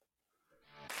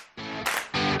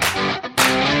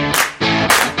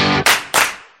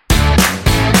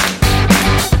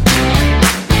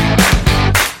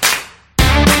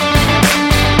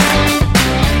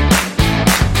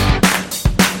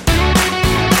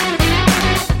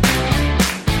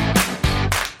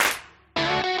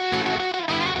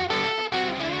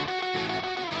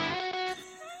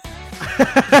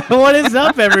What is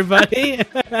up, everybody?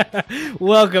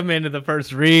 Welcome into the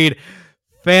First Read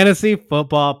Fantasy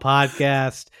Football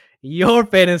Podcast. Your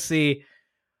fantasy.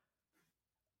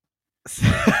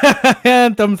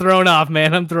 And I'm thrown off,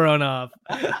 man. I'm thrown off.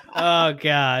 Oh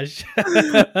gosh.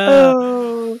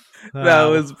 Oh, that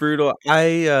was brutal.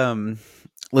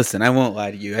 Listen, I won't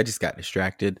lie to you. I just got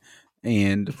distracted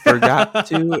and forgot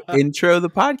to intro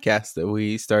the podcast that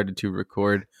we started to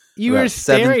record. You were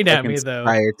staring at me though.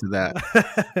 Prior to that,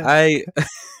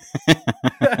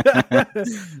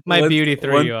 My beauty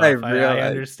threw you off. I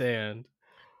understand.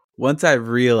 Once I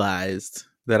realized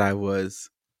that I was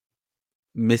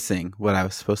missing what I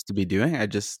was supposed to be doing, I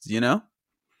just,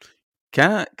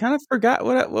 kind of forgot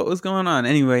what was going on.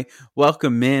 Anyway,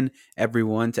 welcome in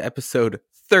everyone to episode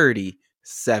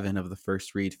 37 of the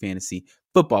First Read Fantasy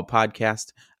Football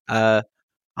Podcast.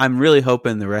 I'm really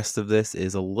hoping the rest of this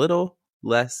is a little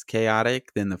less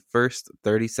chaotic than the first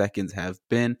 30 seconds have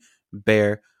been.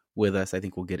 Bear with us. I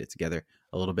think we'll get it together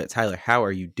a little bit. Tyler, how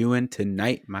are you doing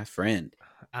tonight, my friend?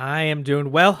 I am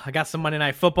doing well. I got some Monday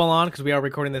Night Football on because we are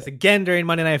recording this again during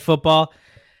Monday Night Football.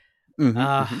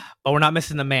 But we're not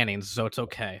missing the Mannings, so it's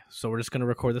okay. So we're just going to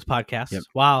record this podcast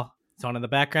while it's on in the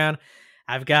background.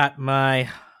 I've got my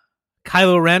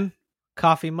Kylo Ren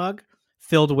coffee mug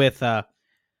filled with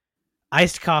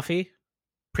iced coffee,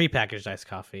 prepackaged iced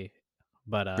coffee.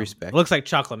 But it looks like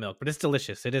chocolate milk, but it's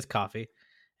delicious. It is coffee.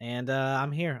 And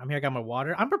I'm here. I got my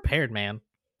water. I'm prepared, man.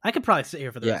 I could probably sit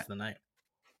here for the rest of the night.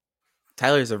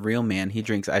 Tyler's a real man. He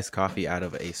drinks iced coffee out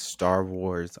of a Star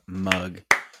Wars mug.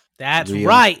 That's real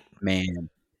right, man.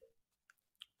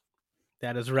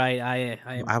 That is right. I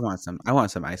want some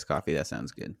iced coffee. That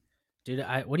sounds good, dude.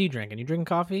 What are you drinking? You drinking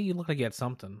coffee? You look like you had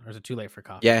something. Or is it too late for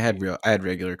coffee? Yeah, I had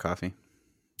regular coffee.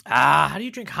 How do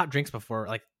you drink hot drinks before,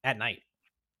 like at night?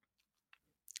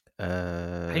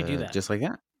 How do you do that? Just like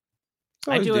that.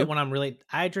 I do it when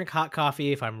I drink hot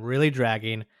coffee if I'm really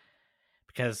dragging,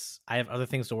 because I have other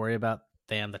things to worry about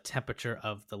than the temperature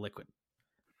of the liquid.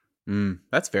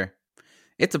 That's fair.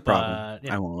 It's a problem.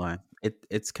 I won't lie.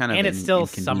 It's kind of and it's still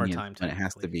summertime when it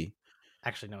has to be.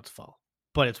 Actually, no, it's fall,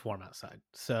 but it's warm outside.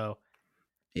 So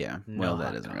yeah, well,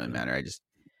 that doesn't really matter. I just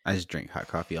drink hot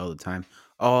coffee all the time,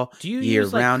 do you year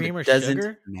use, round. Cream or it doesn't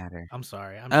sugar? matter. I'm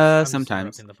sorry. I'm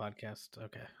sometimes just the podcast.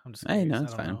 Okay, I'm just. Hey, no,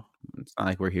 it's fine. Know. It's not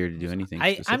like we're here to do anything.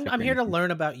 I'm here to learn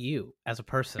about you as a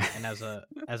person and as a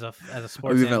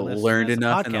sports. We haven't learned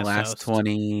enough in the last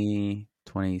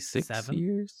 26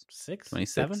 years.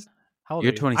 27. How old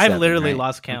You're are you? 27. I've literally right?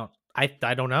 lost count. I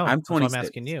don't know. I'm 26. I'm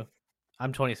asking you.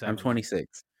 I'm 27. I'm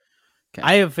 26. Okay.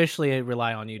 I officially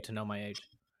rely on you to know my age.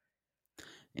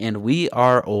 And we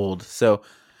are old, so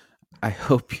I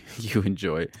hope you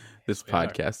enjoy this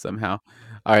podcast somehow.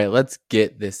 All right, let's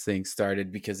get this thing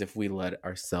started, because if we let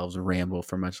ourselves ramble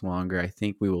for much longer, I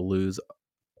think we will lose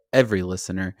every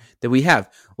listener that we have.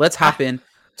 Let's hop in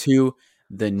to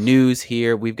the news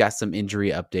here. We've got some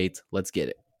injury updates. Let's get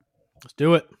it. Let's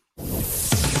do it.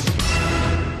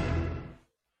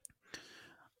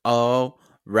 All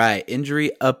right,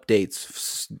 injury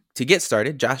updates. To get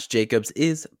started, Josh Jacobs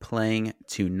is playing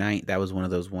tonight. That was one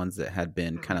of those ones that had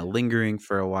been kind of lingering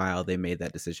for a while. They made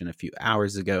that decision a few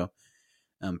hours ago,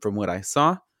 from what I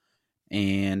saw.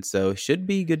 And so should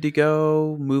be good to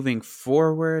go moving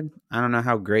forward. I don't know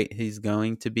how great he's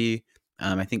going to be.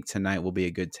 I think tonight will be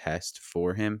a good test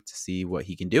for him to see what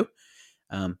he can do.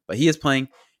 But he is playing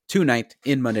tonight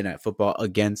in Monday Night Football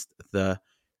against the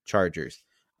Chargers.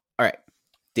 All right.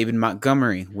 David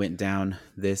Montgomery went down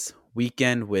this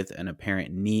weekend with an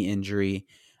apparent knee injury.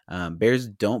 Bears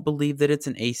don't believe that it's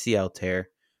an ACL tear,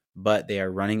 but they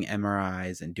are running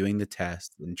MRIs and doing the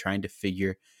test and trying to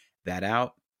figure that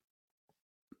out.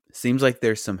 Seems like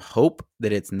there's some hope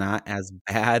that it's not as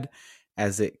bad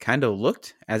as it kind of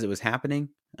looked as it was happening.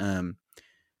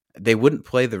 They wouldn't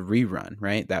play the rerun,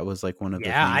 right? That was like one of the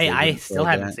things. I still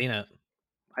haven't seen it.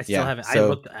 I still haven't. So, I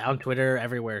looked on Twitter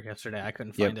everywhere yesterday. I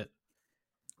couldn't find it.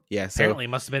 Yeah, so apparently it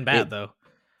must have been bad though.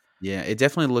 Yeah, it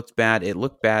definitely looked bad. It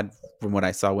looked bad from what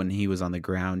I saw when he was on the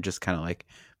ground, just kind of like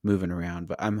moving around.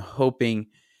 But I'm hoping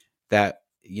that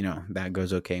that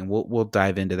goes okay, and we'll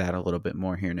dive into that a little bit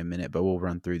more here in a minute. But we'll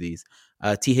run through these.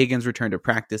 T. Higgins returned to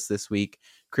practice this week.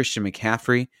 Christian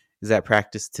McCaffrey is at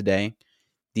practice today.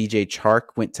 DJ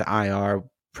Chark went to IR.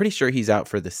 Pretty sure he's out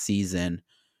for the season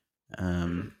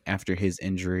after his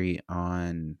injury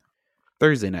on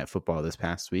Thursday Night Football this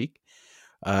past week.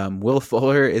 Will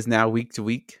Fuller is now week to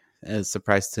week, a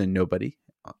surprise to nobody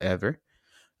ever.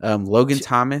 Logan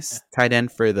Thomas, tight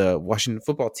end for the Washington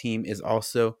football team, is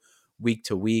also week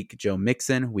to week. Joe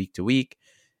Mixon, week to week.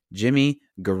 Jimmy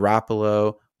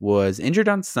Garoppolo was injured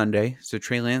on Sunday, so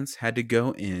Trey Lance had to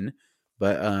go in.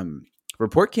 But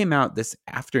report came out this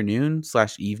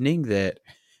afternoon/evening that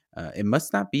it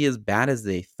must not be as bad as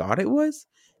they thought it was,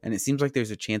 and it seems like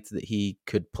there's a chance that he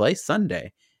could play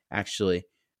Sunday, actually.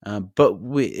 But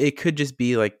it could just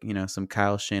be like, some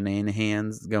Kyle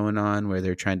Shanahan's going on where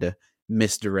they're trying to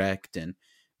misdirect and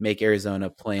make Arizona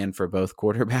plan for both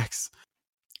quarterbacks.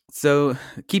 So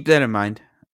keep that in mind.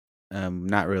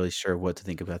 Not really sure what to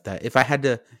think about that. If I had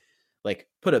to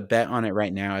put a bet on it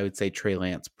right now, I would say Trey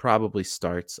Lance probably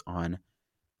starts on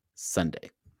Sunday.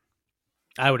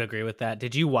 I would agree with that.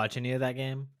 Did you watch any of that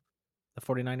game? The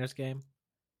 49ers game?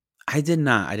 I did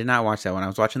not. I did not watch that one. I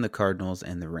was watching the Cardinals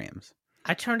and the Rams.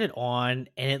 I turned it on,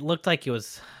 and it looked like it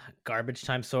was garbage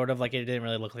time, sort of. Like, it didn't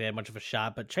really look like it had much of a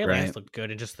shot, but Trey Lance looked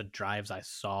good in just the drives I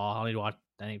saw. I only watched,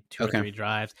 I think, 2 or 3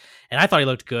 drives, and I thought he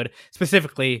looked good,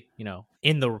 specifically,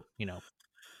 in the,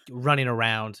 running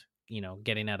around,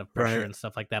 getting out of pressure and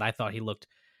stuff like that. I thought he looked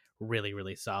really,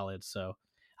 really solid, so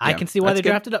I can see why they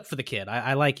drafted up for the kid.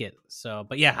 I like it. So,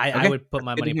 but yeah, I would put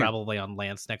my money probably on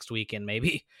Lance next week and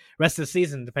maybe rest of the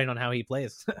season, depending on how he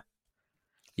plays.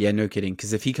 Yeah, no kidding.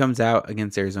 Because if he comes out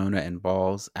against Arizona and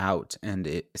balls out,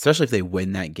 and especially if they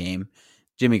win that game,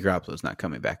 Jimmy Garoppolo's not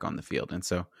coming back on the field. And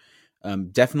so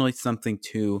definitely something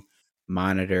to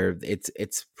monitor.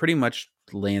 It's pretty much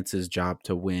Lance's job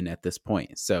to win at this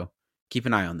point. So keep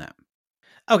an eye on that.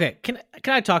 Okay, can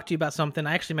I talk to you about something?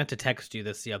 I actually meant to text you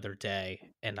this the other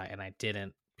day, and I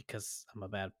didn't because I'm a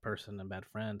bad person and a bad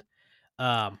friend.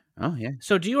 Oh yeah.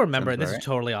 So do you remember? And this is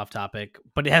totally off topic,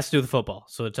 but it has to do with football,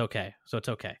 so it's okay.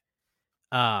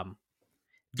 Do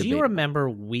you remember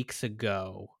weeks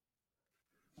ago,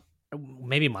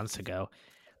 maybe months ago,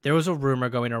 there was a rumor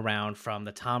going around from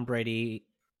the Tom Brady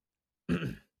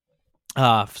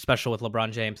special with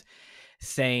LeBron James,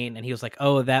 saying, and he was like,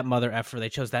 "Oh, that mother effer, they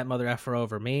chose that mother effer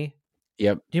over me."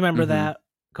 Yep. Do you remember that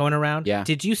going around? Yeah.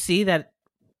 Did you see that?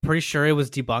 Pretty sure it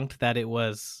was debunked that it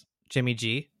was Jimmy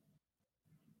G.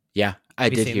 Yeah, I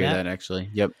did hear that actually.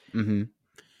 Yep. Mm-hmm.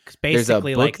 There's a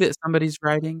book that somebody's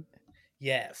writing.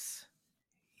 Yes.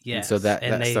 And so that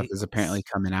stuff is apparently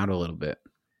coming out a little bit.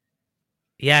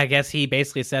 Yeah, I guess he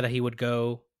basically said he would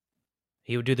do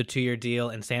the 2-year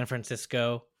deal in San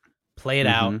Francisco, play it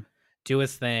out, do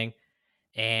his thing.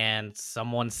 And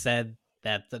someone said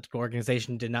that the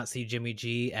organization did not see Jimmy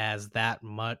G as that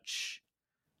much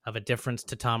of a difference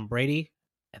to Tom Brady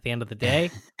at the end of the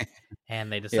day.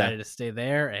 And they decided to stay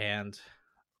there. And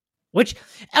which,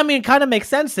 I mean, kind of makes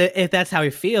sense if that's how he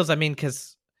feels. I mean,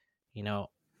 because,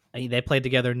 they played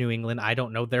together in New England. I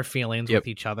don't know their feelings with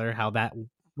each other, how that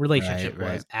relationship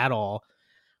was at all.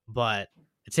 But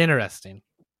it's interesting.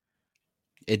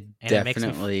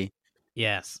 Definitely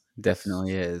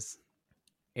is.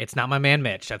 It's not my man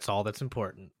Mitch. That's all that's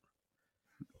important.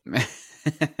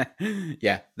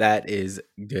 Yeah, that is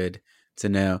good to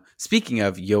know. Speaking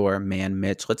of your man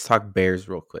Mitch, let's talk Bears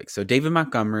real quick. So David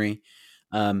Montgomery,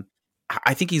 I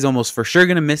think he's almost for sure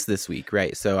going to miss this week,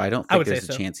 right? So I don't think there's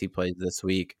a chance he plays this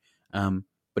week.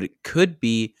 But it could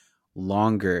be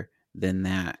longer than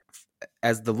that.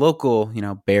 As the local,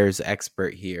 Bears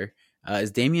expert here,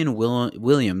 is Damian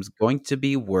Williams going to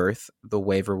be worth the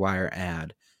waiver wire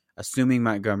ad, assuming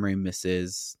Montgomery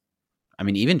misses,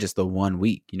 even just the 1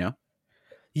 week,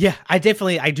 Yeah, I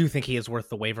do think he is worth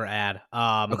the waiver ad.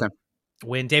 Okay.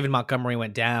 When David Montgomery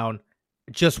went down,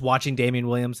 just watching Damian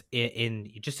Williams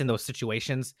in those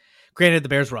situations, granted the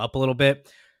Bears were up a little bit,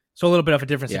 so a little bit of a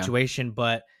different situation,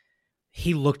 but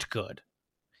he looked good.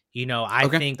 I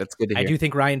think that's good to hear. I do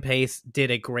think Ryan Pace did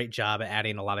a great job at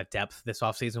adding a lot of depth this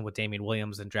offseason with Damian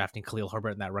Williams and drafting Khalil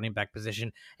Herbert in that running back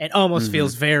position. It almost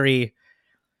feels very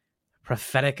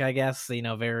prophetic, I guess. It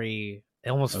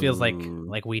almost feels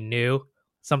like we knew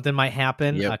something might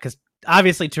happen because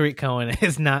obviously Tariq Cohen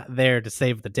is not there to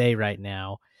save the day right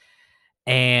now.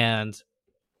 And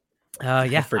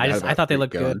I thought they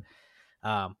looked good.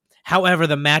 However,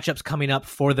 the matchups coming up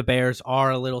for the Bears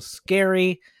are a little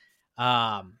scary.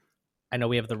 I know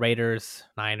we have the Raiders,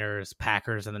 Niners,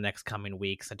 Packers in the next coming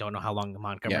weeks. I don't know how long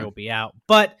Montgomery will be out,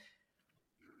 but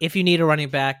if you need a running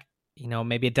back,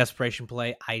 maybe a desperation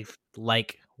play, I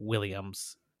like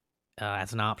Williams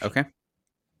as an option.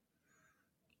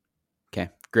 Okay,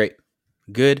 great.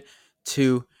 Good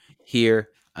to hear.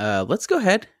 Let's go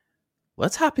ahead.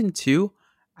 Let's hop into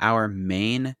our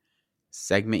main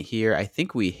segment here. I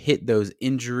think we hit those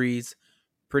injuries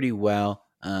pretty well.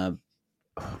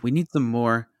 We need some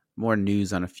more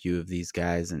news on a few of these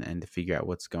guys and to figure out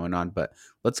what's going on. But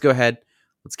let's go ahead.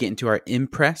 Let's get into our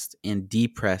impressed and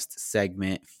depressed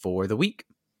segment for the week.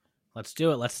 Let's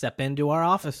do it. Let's step into our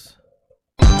office.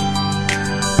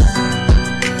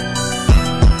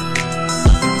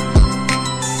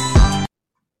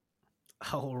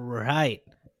 All right.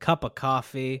 Cup of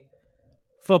coffee,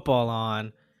 football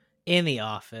on, in the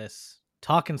office,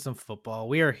 talking some football.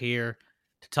 We are here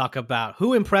to talk about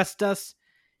who impressed us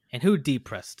and who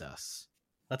depressed us.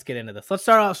 Let's get into this. Let's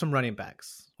start off with some running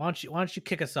backs. Why don't you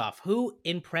kick us off? Who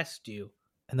impressed you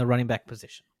in the running back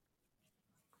position?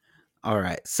 All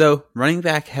right. So running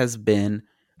back has been,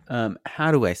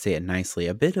 how do I say it nicely?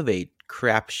 A bit of a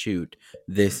crapshoot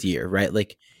this year, right?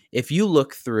 Like if you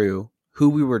look through who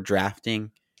we were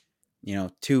drafting,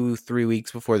 2-3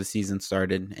 weeks before the season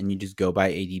started, and you just go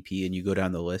by ADP and you go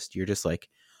down the list, you're just like,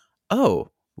 oh,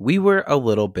 we were a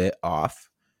little bit off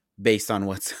based on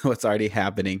what's already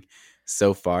happening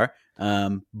so far.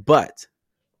 But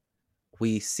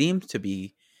we seem to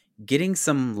be getting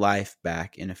some life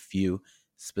back in a few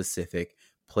specific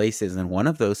places. And one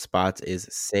of those spots is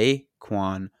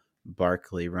Saquon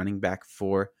Barkley, running back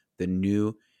for the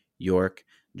New York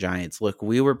Giants. Look,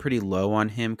 we were pretty low on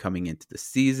him coming into the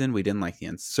season. We didn't like the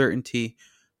uncertainty.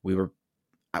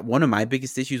 One of my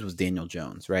biggest issues was Daniel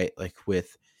Jones, right? Like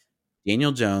with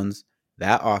Daniel Jones,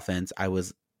 that offense, I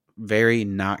was very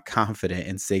not confident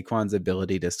in Saquon's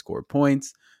ability to score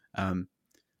points.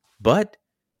 But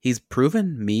he's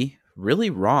proven me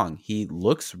really wrong. He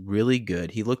looks really good.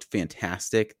 He looked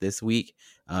fantastic this week,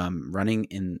 running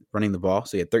the ball.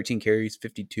 So he had 13 carries,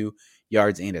 52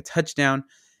 yards, and a touchdown.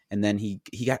 And then he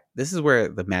got, this is where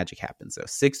the magic happens. So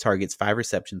 6 targets, 5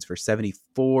 receptions for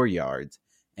 74 yards,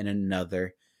 and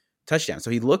another touchdown.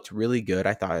 So he looked really good.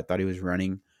 I thought he was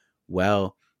running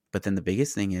well. But then the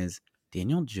biggest thing is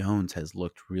Daniel Jones has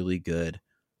looked really good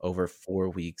over 4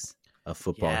 weeks of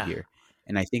football here.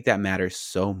 And I think that matters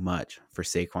so much for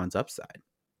Saquon's upside.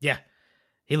 Yeah.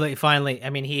 He finally, I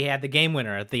mean, he had the game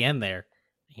winner at the end there.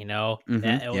 It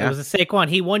was a Saquon.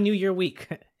 He won you your week.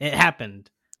 It happened.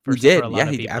 He did. Yeah,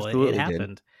 he absolutely it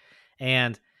happened. Did.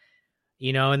 And,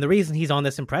 and the reason he's on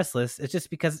this impress list is just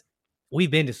because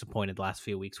we've been disappointed the last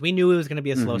few weeks. We knew it was going to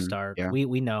be a slow start. Yeah.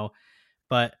 We know.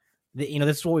 But, this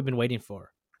is what we've been waiting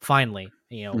for. Finally.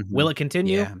 Will it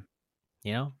continue?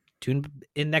 Yeah. Tune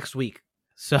in next week.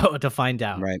 So to find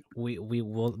out, right.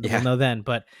 We'll know then.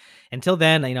 But until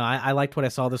then, I liked what I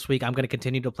saw this week. I'm going to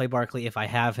continue to play Barkley if I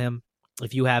have him.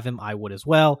 If you have him, I would as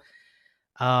well.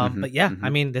 But yeah, I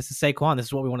mean, this is Saquon. This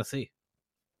is what we want to see.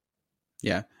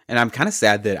 Yeah, and I'm kind of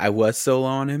sad that I was so low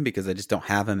on him because I just don't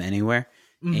have him anywhere.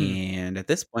 Mm-hmm. And at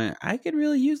this point, I could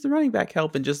really use the running back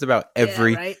help in just about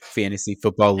every fantasy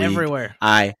football league everywhere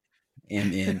I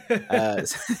am in.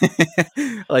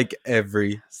 Like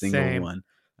every single one.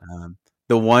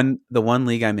 The one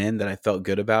league I'm in that I felt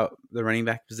good about the running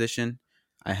back position,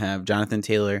 I have Jonathan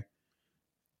Taylor,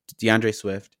 DeAndre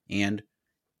Swift, and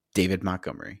David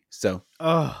Montgomery. So,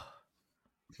 oh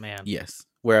man, yes,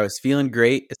 where I was feeling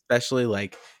great, especially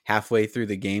like halfway through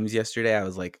the games yesterday, I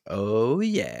was like, oh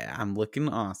yeah, I'm looking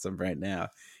awesome right now.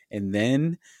 And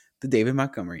then the David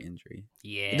Montgomery injury.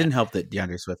 Yeah, it didn't help that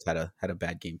DeAndre Swift had a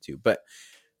bad game too. But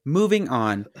moving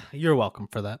on, you're welcome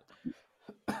for that.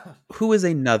 Who is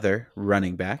another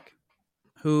running back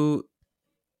who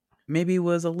maybe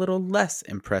was a little less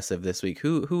impressive this week?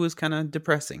 Who was kind of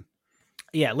depressing?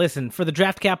 Yeah, listen, for the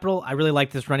draft capital, I really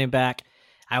like this running back.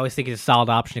 I always think he's a solid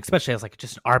option, especially as like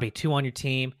just an RB2 on your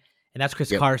team. And that's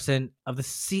Chris Carson of the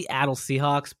Seattle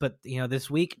Seahawks. But, this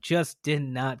week just did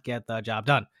not get the job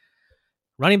done.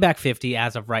 Running back 50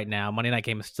 as of right now. Monday night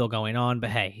game is still going on, but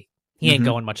hey, he ain't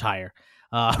going much higher.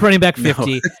 Running back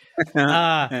 50.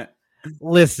 No.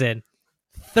 Listen,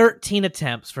 13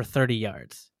 attempts for 30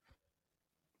 yards.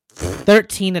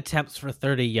 13 attempts for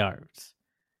 30 yards.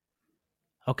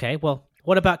 Okay, well,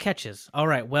 what about catches? All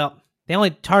right, well, they only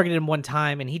targeted him one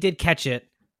time, and he did catch it,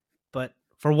 but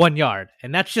for 1 yard.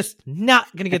 And that's just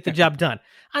not going to get the job done.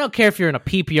 I don't care if you're in a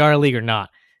PPR league or not.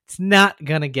 It's not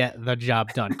going to get the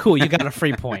job done. Cool, you got a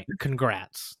free point.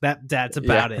 Congrats. That's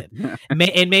about it. And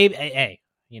maybe, hey,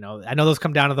 I know those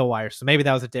come down to the wire, so maybe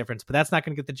that was a difference, but that's not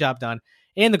going to get the job done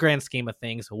in the grand scheme of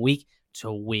things week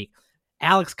to week.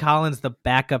 Alex Collins, the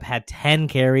backup, had 10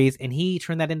 carries, and he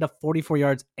turned that into 44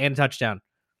 yards and a touchdown.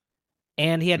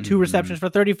 And he had 2 receptions for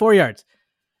 34 yards.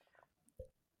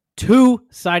 Two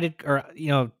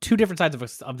different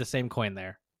sides of the same coin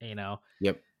there,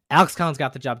 Yep. Alex Collins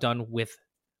got the job done with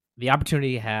the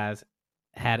opportunity he had,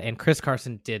 and Chris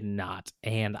Carson did not.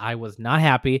 And I was not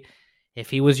happy. If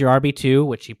he was your RB2,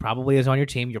 which he probably is on your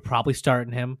team, you're probably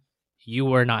starting him. You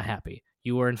were not happy.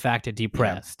 You were, in fact,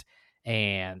 depressed. Yeah.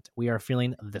 And we are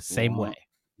feeling the same way.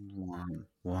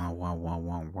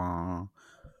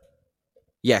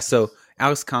 Yeah, so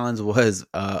Alex Collins was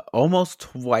almost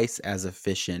twice as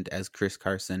efficient as Chris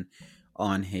Carson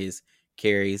on his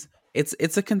carries.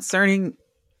 It's a concerning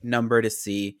number to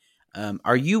see.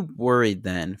 Are you worried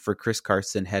then for Chris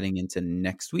Carson heading into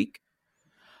next week?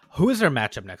 Who is their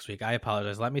matchup next week? I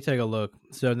apologize. Let me take a look.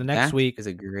 So the next week is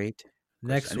a great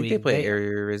next question. I think week they play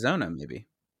Arizona, maybe.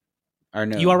 Or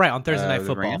no, you are right, on Thursday Night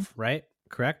Football, Rams? right?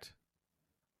 Correct.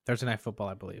 Thursday Night Football,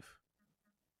 I believe.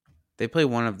 They play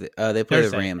one of the. They play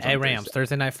the Rams. Rams.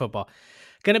 Thursday Night Football.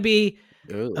 Gonna be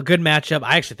a good matchup.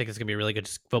 I actually think it's gonna be a really good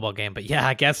football game. But yeah,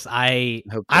 I guess I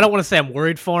don't want to say I'm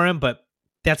worried for him, but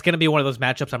that's gonna be one of those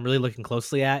matchups I'm really looking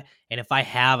closely at. And if I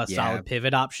have a solid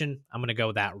pivot option, I'm gonna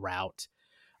go that route.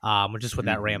 Just with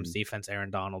that Rams defense,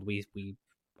 Aaron Donald, we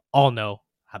all know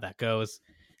how that goes,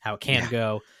 how it can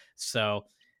go. So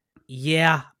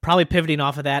yeah, probably pivoting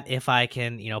off of that if I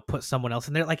can, put someone else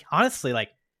in there. Like honestly, like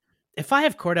if I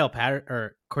have Cordell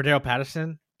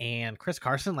Patterson and Chris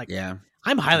Carson,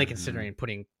 I'm highly considering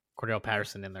putting Cordell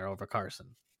Patterson in there over Carson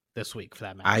this week for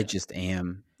that match. I just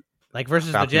am. Like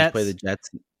versus Falcons the Jets. Play the Jets.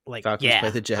 Falcons play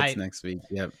the Jets next week.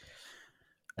 Yep.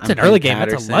 It's an early game.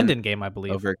 That's a London game, I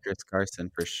believe. Over Chris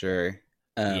Carson for sure.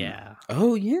 Yeah.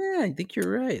 Oh yeah, I think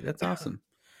you're right. That's awesome.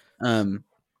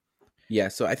 Yeah,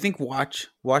 so I think watch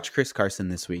Chris Carson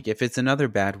this week. If it's another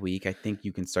bad week, I think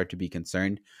you can start to be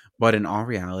concerned. But in all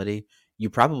reality, you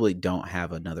probably don't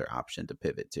have another option to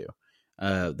pivot to.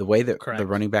 The way that the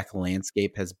running back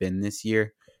landscape has been this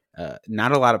year,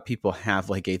 not a lot of people have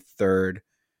like a third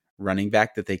running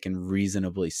back that they can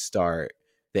reasonably start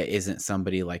that isn't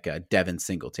somebody like a Devin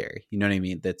Singletary. You know what I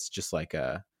mean? That's just like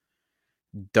a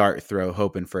dart throw,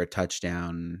 hoping for a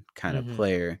touchdown kind of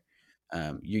player.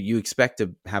 You expect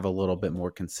to have a little bit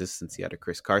more consistency out of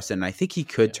Chris Carson. I think he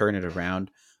could turn it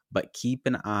around, but keep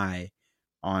an eye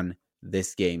on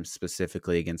this game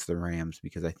specifically against the Rams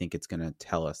because I think it's going to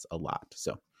tell us a lot.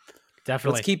 So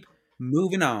definitely let's keep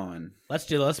moving on. Let's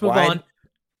move on.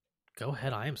 Go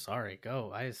ahead. I am sorry.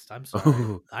 Go. I'm sorry.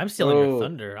 Ooh. I'm stealing your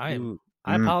thunder. I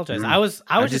apologize. I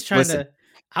was just trying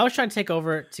to take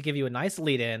over to give you a nice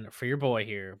lead in for your boy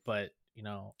here, but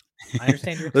I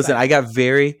understand you're Listen, I got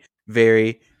very,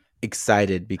 very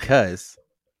excited because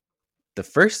the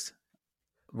first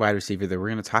wide receiver that we're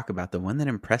going to talk about, the one that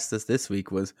impressed us this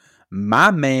week, was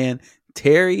my man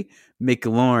Terry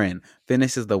McLaurin.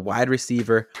 Finishes the wide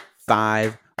receiver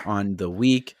 5 on the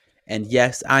week. And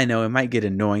yes, I know it might get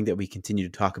annoying that we continue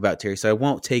to talk about Terry, so I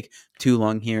won't take too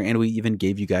long here. And we even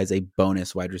gave you guys a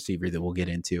bonus wide receiver that we'll get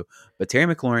into. But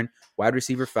Terry McLaurin, wide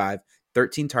receiver 5,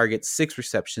 13 targets, 6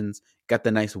 receptions, got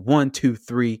the nice 1, 2,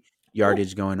 3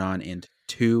 yardage going on, and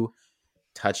 2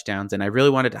 touchdowns. And I really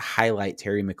wanted to highlight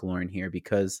Terry McLaurin here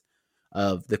because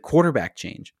of the quarterback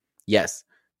change. Yes,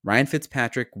 Ryan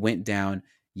Fitzpatrick went down.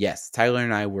 Yes, Tyler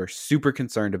and I were super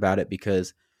concerned about it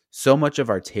because so much of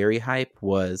our Terry hype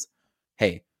was,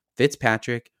 hey,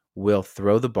 Fitzpatrick will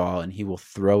throw the ball and he will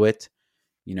throw it,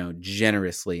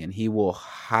 generously, and he will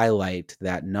highlight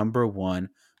that number 1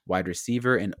 wide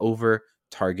receiver and over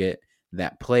target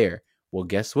that player. Well,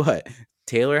 guess what?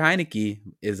 Taylor Heinicke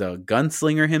is a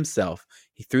gunslinger himself.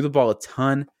 He threw the ball a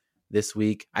ton this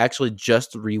week. I actually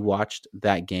just rewatched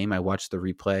that game. I watched the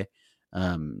replay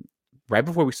right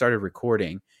before we started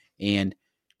recording, and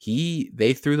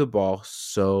they threw the ball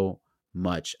so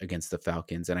much against the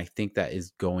Falcons, and I think that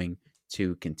is going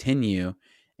to continue.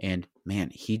 And man,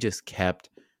 he just kept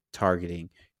targeting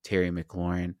Terry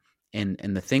McLaurin. And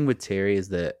the thing with Terry is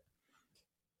that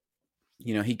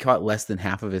he caught less than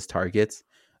half of his targets,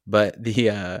 but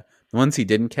the ones he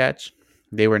didn't catch,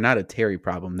 they were not a Terry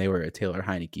problem. They were a Taylor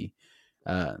Heinicke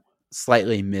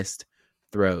slightly missed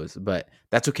throws, but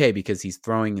that's okay because he's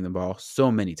throwing the ball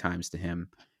so many times to him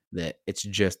that it's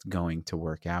just going to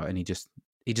work out, and he just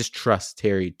trusts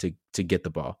Terry to get the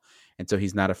ball, and so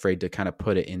he's not afraid to kind of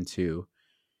put it into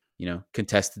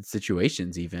contested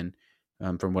situations, even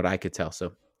from what I could tell.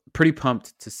 So pretty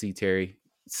pumped to see Terry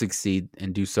succeed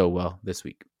and do so well this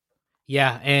week.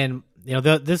 Yeah, and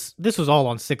this was all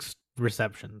on 6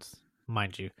 receptions,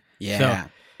 mind you. Yeah.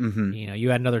 So you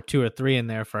had another 2 or 3 in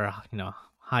there for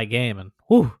high game, and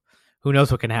who knows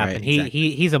what can happen. Right,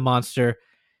 exactly. He's a monster.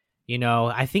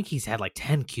 I think he's had like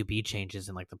 10 QB changes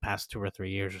in like the past 2 or 3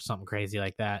 years or something crazy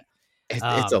like that. It's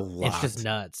a lot. It's just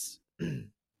nuts.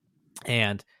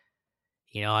 And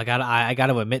I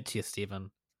gotta admit to you,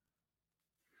 Steven,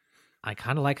 I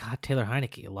kind of like Taylor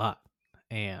Heinicke a lot.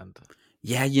 And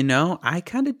yeah, I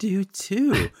kind of do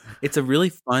too. It's a really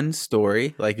fun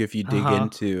story. Like if you dig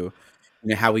into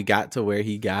how he got to where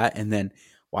he got, and then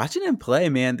watching him play,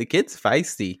 man, the kid's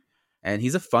feisty, and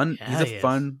he's a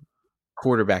fun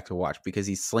quarterback to watch because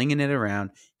he's slinging it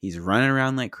around. He's running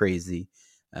around like crazy.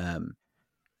 And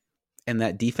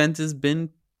that defense has been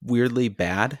weirdly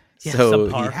bad So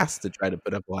he has to try to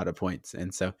put up a lot of points.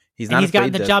 And so he's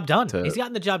gotten the job done. He's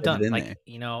gotten the job done. Like, there.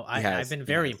 you know, I've been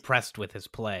very impressed with his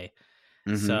play.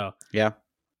 Mm-hmm. So yeah,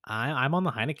 I'm on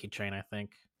the Heinicke train, I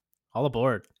think. All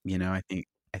aboard. You know, I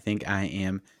think I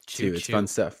am too. It's fun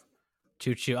stuff.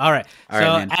 Choo-choo. All right.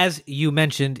 So as you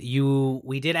mentioned,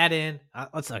 we did add in.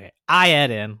 I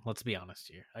add in. Let's be honest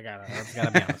here. I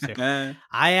gotta be honest here.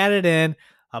 I added in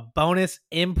a bonus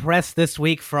impress this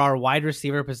week for our wide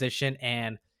receiver position,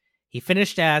 and he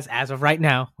finished as of right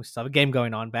now. We still have a game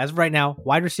going on, but as of right now,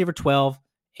 wide receiver 12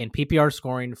 in PPR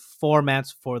scoring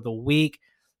formats for the week.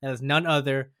 That is none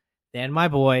other than my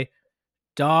boy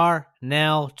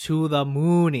Darnell to the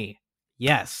Mooney.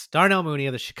 Yes, Darnell Mooney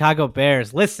of the Chicago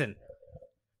Bears. Listen.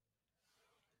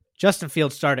 Justin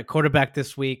Fields started at quarterback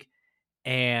this week,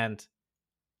 and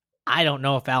I don't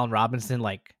know if Allen Robinson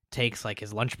takes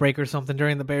his lunch break or something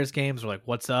during the Bears games or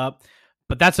what's up,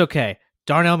 but that's okay.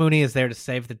 Darnell Mooney is there to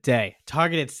save the day.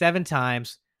 Targeted 7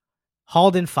 times,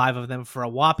 hauled in 5 of them for a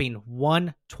whopping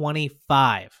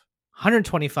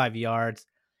 125 yards.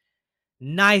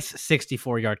 Nice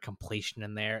 64-yard completion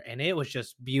in there, and it was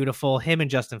just beautiful. Him and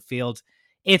Justin Fields,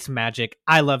 it's magic.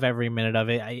 I love every minute of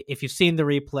it. If you've seen the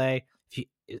replay,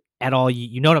 at all,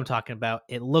 you know what I'm talking about.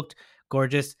 It looked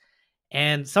gorgeous.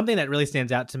 And something that really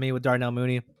stands out to me with Darnell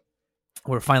Mooney,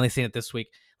 we're finally seeing it this week.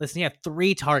 Listen, he had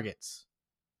 3 targets.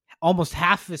 Almost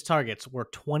half of his targets were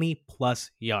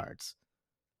 20-plus yards.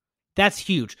 That's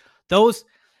huge. Those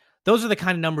are the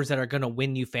kind of numbers that are going to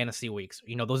win you fantasy weeks.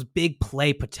 You know, those big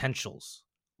play potentials.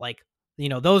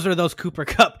 Those are those Cooper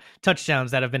Kupp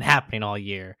touchdowns that have been happening all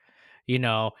year. You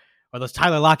know, or those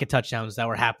Tyler Lockett touchdowns that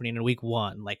were happening in week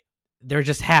 1. They're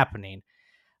just happening.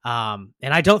 And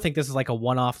I don't think this is a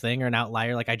one-off thing or an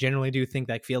outlier. I generally do think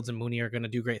that Fields and Mooney are going to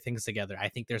do great things together. I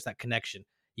think there's that connection.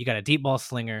 You got a deep ball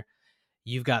slinger.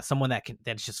 You've got someone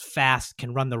that's just fast,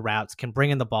 can run the routes, can bring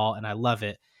in the ball, and I love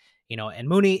it. You know, and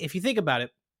Mooney, if you think about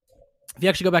it, if you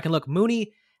actually go back and look,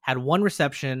 Mooney had 1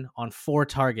 reception on 4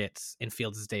 targets in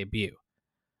Fields' debut.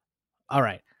 All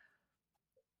right.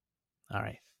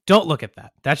 Don't look at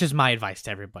that. That's just my advice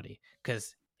to everybody.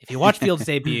 Because if you watch Fields'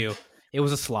 debut, it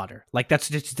was a slaughter. That's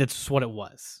just what it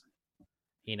was.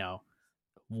 You know,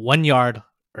 1 yard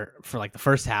for the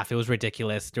first half. It was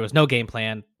ridiculous. There was no game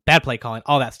plan, bad play calling,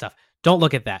 all that stuff. Don't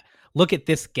look at that. Look at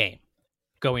this game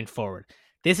going forward.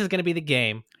 This is going to be the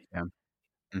game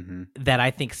that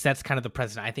I think sets kind of the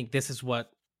precedent. I think this is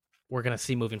what we're going to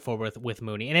see moving forward with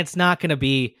Mooney. And it's not going to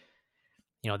be,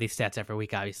 these stats every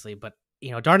week, obviously. But,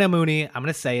 Darnell Mooney, I'm going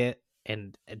to say it,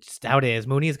 and it's just how it is.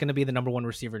 Mooney is going to be the number 1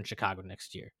 receiver in Chicago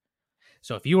next year.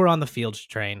 So if you were on the Fields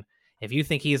train, if you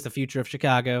think he is the future of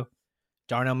Chicago,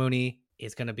 Darnell Mooney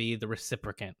is going to be the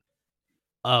reciprocant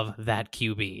of that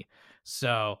QB.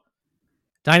 So,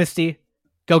 Dynasty,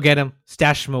 go get him,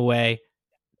 stash him away,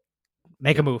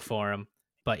 make a move for him.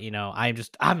 But,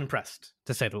 I'm impressed,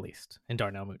 to say the least, in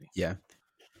Darnell Mooney. Yeah.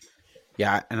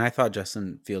 Yeah, and I thought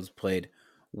Justin Fields played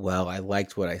well. I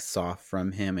liked what I saw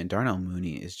from him. And Darnell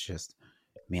Mooney is just,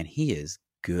 man, he is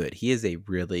good. He is a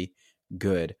really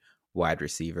good wide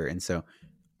receiver. And so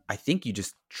I think you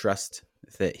just trust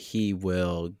that he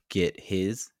will get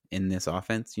his in this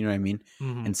offense. You know what I mean?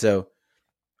 Mm-hmm. And so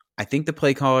I think the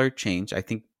play caller changed. I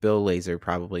think Bill Lazor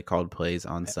probably called plays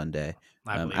on Sunday.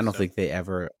 I don't think they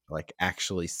ever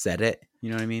actually said it.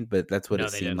 You know what I mean? But that's what it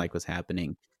seemed like was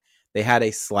happening. They had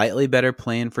a slightly better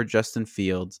plan for Justin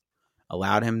Fields,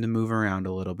 allowed him to move around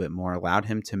a little bit more, allowed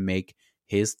him to make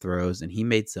his throws, and he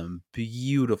made some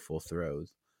beautiful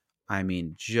throws. I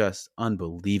mean, just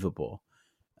unbelievable.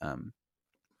 I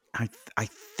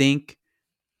think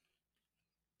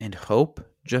and hope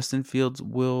Justin Fields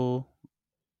will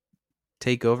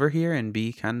take over here and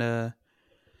be kind of,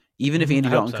 even if Andy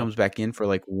Dalton comes back in for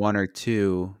 1 or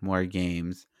 2 more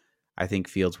games, I think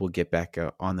Fields will get back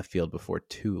on the field before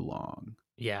too long.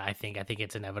 Yeah, I think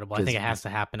it's inevitable. I think it has to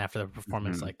happen after the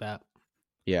performance like that.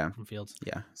 Yeah. From Fields.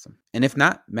 Yeah. And if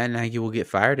not, Matt Nagy will get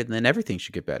fired and then everything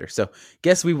should get better. So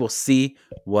guess we will see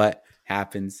what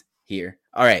happens here.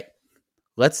 All right.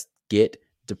 Let's get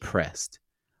depressed.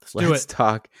 Let's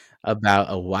talk about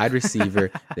a wide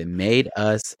receiver that made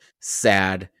us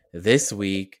sad this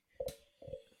week.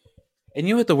 And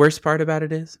you know what the worst part about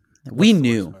it is? We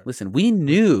knew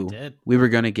we were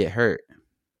going to get hurt.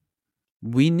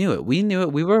 We knew it.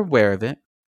 We were aware of it.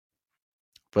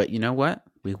 But you know what?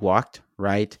 We walked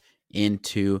right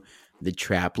into the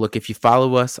trap. Look, if you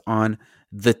follow us on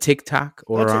the TikTok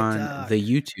or on the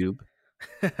YouTube,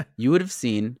 you would have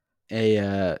seen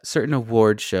a certain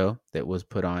award show that was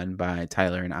put on by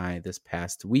Tyler and I this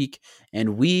past week.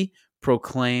 And we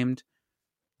proclaimed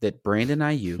that Brandon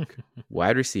Ayuk,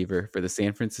 wide receiver for the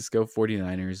San Francisco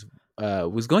 49ers,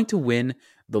 was going to win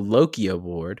the Loki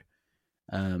Award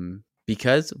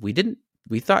because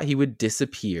we thought he would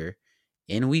disappear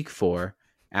in week 4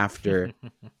 after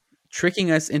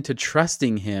tricking us into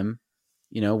trusting him,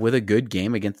 with a good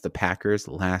game against the Packers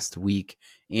last week.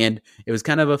 And it was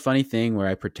kind of a funny thing where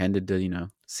I pretended to,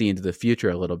 see into the future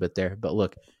a little bit there. But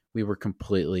look, we were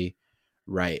completely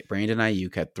right. Brandon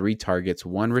Ayuk had 3 targets,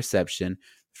 1 reception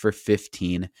for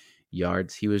 15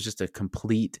 yards. He was just a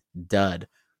complete dud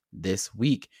this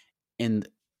week. And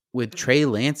with Trey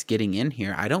Lance getting in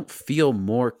here, I don't feel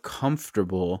more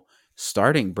comfortable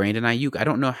starting Brandon Ayuk. I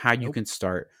don't know how you can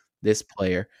start this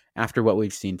player after what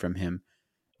we've seen from him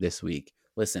this week.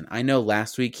 Listen, I know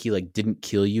last week he didn't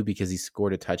kill you because he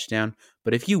scored a touchdown,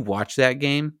 but if you watch that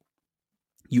game,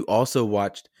 you also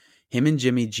watched him and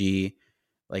Jimmy G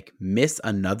miss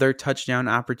another touchdown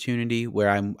opportunity where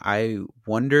I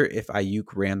wonder if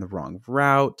Ayuk ran the wrong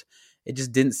route. It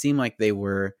just didn't seem like they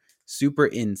were super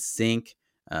in sync.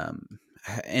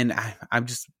 And I'm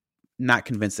just not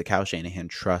convinced that Kyle Shanahan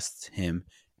trusts him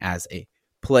as a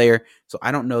player. So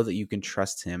I don't know that you can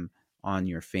trust him on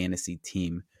your fantasy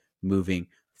team moving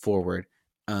forward.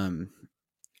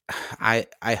 I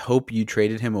hope you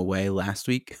traded him away last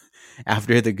week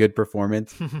after the good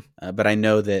performance. But I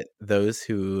know that those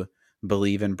who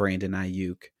believe in Brandon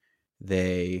Ayuk,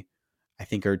 I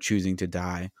think are choosing to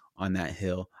die on that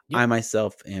hill. Yep. I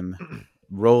myself am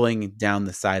rolling down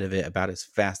the side of it about as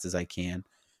fast as I can.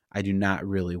 I do not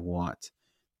really want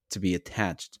to be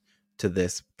attached to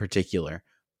this particular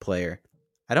player.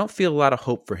 I don't feel a lot of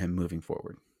hope for him moving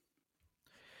forward.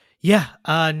 Yeah,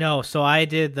 no. So I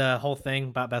did the whole thing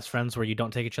about best friends where you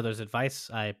don't take each other's advice.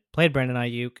 I played Brandon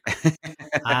Ayuk.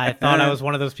 I thought I was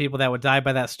one of those people that would die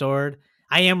by that sword.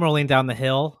 I am rolling down the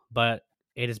hill, but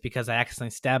it is because I accidentally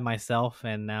stabbed myself,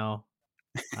 and now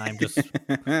I'm just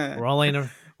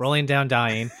rolling down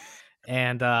dying.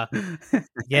 And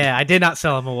yeah, I did not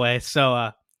sell him away.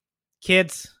 So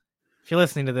kids, if you're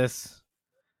listening to this,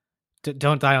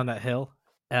 don't die on that hill.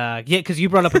 Yeah, because you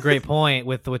brought up a great point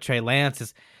with Trey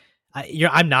Lance.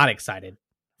 I'm not excited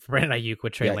for Brandon Ayuk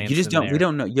with Trey Lance. You just don't. We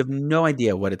don't know. You have no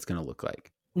idea what it's going to look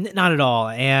like. Not at all.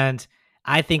 And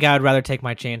I think I would rather take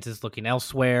my chances looking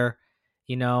elsewhere.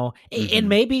 And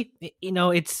maybe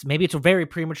it's a very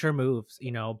premature move.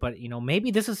 But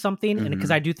maybe this is something, and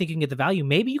because I do think you can get the value,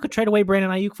 maybe you could trade away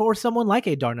Brandon Ayuk for someone like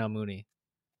a Darnell Mooney.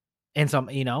 And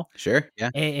sure,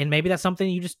 yeah, and maybe that's something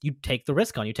you take the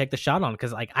risk on, you take the shot on,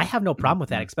 because I have no problem with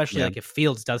that, especially if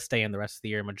Fields does stay in the rest of the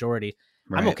year majority.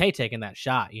 Right. I'm okay taking that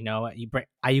shot.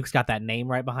 Ayuk's got that name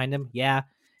right behind him. Yeah,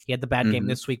 he had the bad game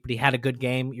this week, but he had a good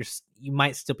game. You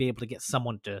might still be able to get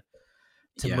someone to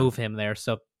move him there.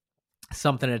 So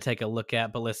something to take a look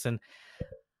at. But listen,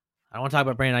 I don't want to talk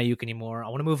about Brandon Ayuk anymore. I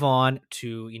want to move on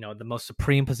to the most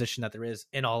supreme position that there is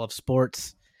in all of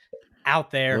sports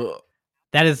out there. Ugh.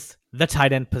 That is the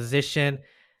tight end position.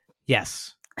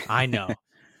 Yes, I know.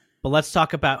 But let's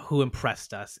talk about who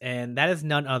impressed us. And that is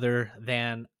none other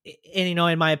than,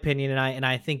 in my opinion, and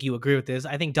I think you agree with this,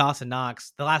 I think Dawson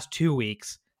Knox, the last 2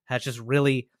 weeks, has just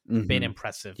really been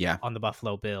impressive on the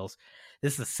Buffalo Bills.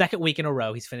 This is the second week in a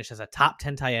row he's finished as a top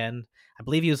 10 tight end. I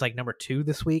believe he was number 2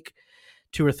 this week,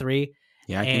 2 or 3.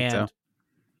 Yeah, I think so.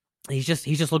 He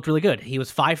just looked really good. He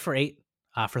was 5 for 8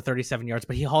 for 37 yards,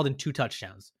 but he hauled in 2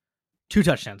 touchdowns. 2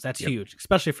 touchdowns. That's huge,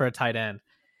 especially for a tight end.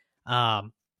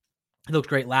 He looked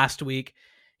great last week.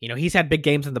 He's had big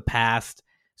games in the past.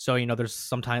 So, there's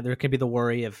sometimes there can be the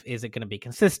worry of, is it going to be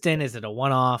consistent? Is it a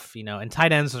one-off? And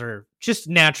tight ends are just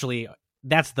naturally,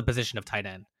 that's the position of tight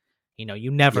end.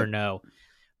 You never know.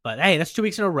 But hey, that's 2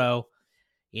 weeks in a row.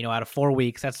 Out of 4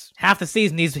 weeks, that's half the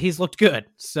season. He's looked good.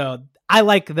 So I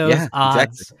like those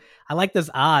odds. Exactly. I like those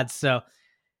odds. So,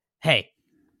 hey,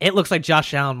 it looks like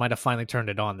Josh Allen might have finally turned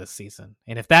it on this season.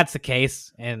 And if that's the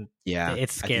case, and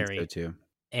it's scary. I think so too.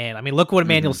 And look what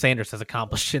Emmanuel Sanders has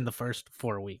accomplished in the first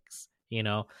 4 weeks.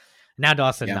 Now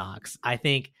Dawson Knox. I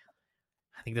think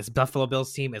this Buffalo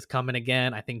Bills team is coming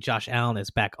again. I think Josh Allen is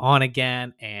back on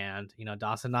again, and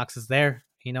Dawson Knox is there.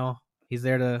 He's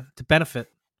there to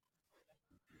benefit.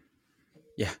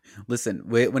 Yeah, listen.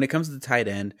 When it comes to the tight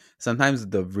end, sometimes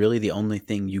the only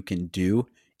thing you can do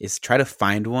is try to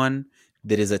find one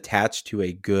that is attached to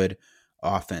a good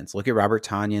offense. Look at Robert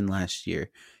Tonyan last year.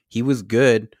 He was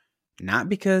good. Not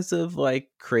because of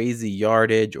crazy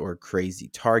yardage or crazy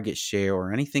target share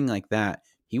or anything like that.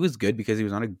 He was good because he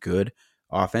was on a good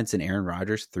offense, and Aaron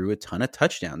Rodgers threw a ton of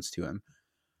touchdowns to him.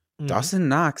 Dawson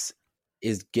Knox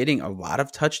is getting a lot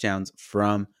of touchdowns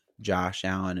from Josh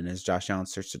Allen, and as Josh Allen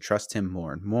starts to trust him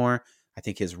more and more, I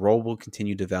think his role will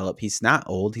continue to develop. He's not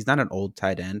old. He's not an old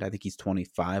tight end. I think he's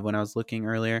 25 when I was looking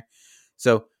earlier.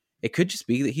 So it could just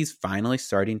be that he's finally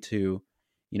starting to,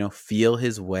 feel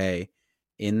his way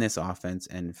in this offense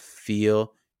and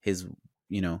feel his,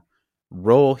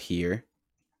 role here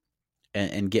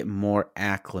and get more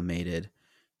acclimated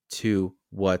to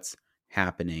what's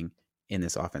happening in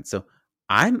this offense. So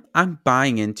I'm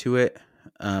buying into it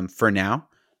for now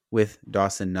with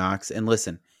Dawson Knox. And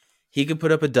listen, he could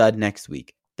put up a dud next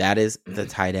week. That is the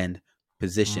tight end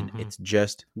position. Mm-hmm. It's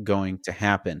just going to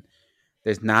happen.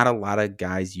 There's not a lot of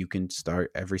guys you can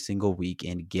start every single week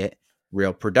and get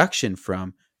real production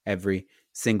from every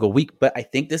single week. But I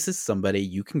think this is somebody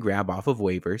you can grab off of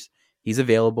waivers. He's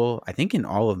available, I think, in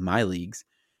all of my leagues.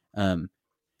 I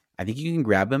think you can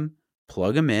grab him,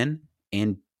 plug him in,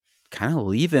 and kind of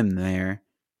leave him there,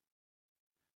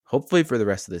 hopefully for the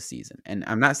rest of the season. And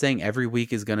I'm not saying every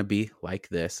week is going to be like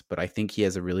this, but I think he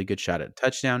has a really good shot at a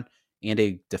touchdown and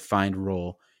a defined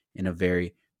role in a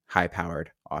very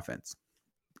high-powered offense.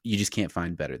 You just can't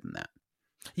find better than that.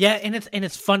 Yeah, and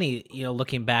it's funny,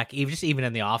 looking back, even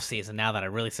in the offseason, now that I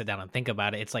really sit down and think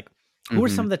about it, it's like, who are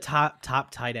some of the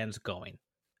top tight ends going?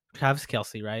 Travis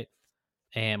Kelce, right?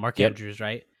 And Mark Andrews,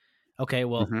 right? Okay,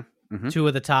 well, two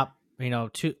of the top,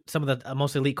 some of the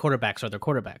most elite quarterbacks are their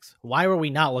quarterbacks. Why were we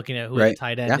not looking at who the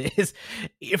tight end is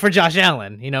for Josh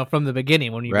Allen, from the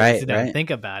beginning when you really sit down and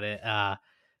think about it?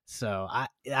 So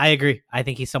I agree. I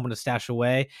think he's someone to stash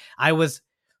away. I was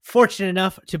fortunate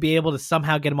enough to be able to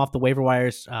somehow get him off the waiver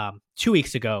wires 2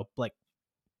 weeks ago, like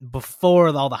before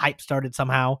all the hype started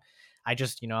somehow. I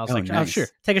just, I was nice. Oh, sure,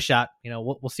 take a shot.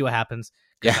 We'll see what happens.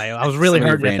 Yeah, I was really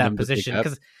hurting at that position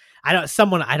because I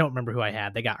don't remember who I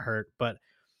had. They got hurt, but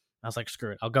I was like,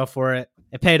 screw it, I'll go for it.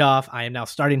 It paid off. I am now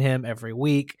starting him every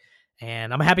week,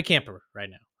 and I'm a happy camper right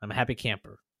now. I'm a happy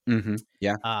camper. Mm-hmm.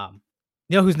 Yeah.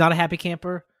 You know who's not a happy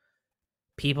camper?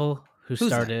 People who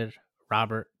started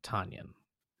Robert Tonyan.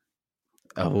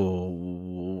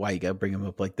 Oh, why you gotta bring him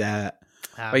up like that?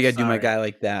 Why you gotta do my guy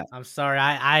like that? I'm sorry.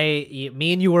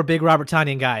 Me and you were big Robert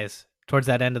Tonyan guys towards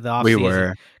that end of the offseason. We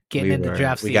were getting into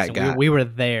draft season. We were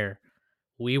there.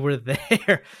 We were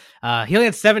there. He only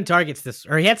had 7 targets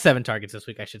he had 7 targets this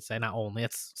week, I should say. Not only.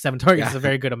 It's 7 targets is a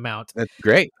very good amount. That's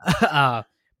great.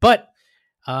 But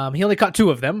he only caught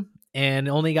 2 of them and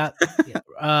only got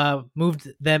moved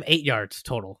them 8 yards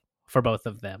total for both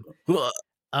of them.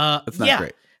 That's not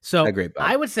great. So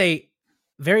I would say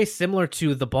very similar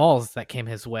to the balls that came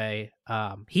his way.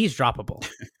 He's droppable.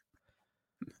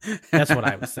 That's what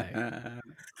I would say.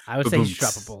 I would say he's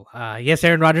droppable. Yes,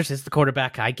 Aaron Rodgers is the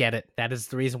quarterback. I get it. That is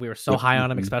the reason we were so high on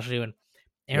him, especially when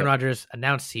Aaron Rodgers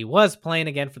announced he was playing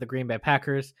again for the Green Bay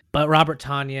Packers. But Robert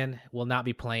Tonyan will not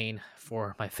be playing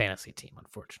for my fantasy team,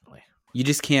 unfortunately. You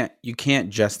just can't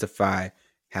justify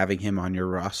having him on your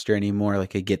roster anymore.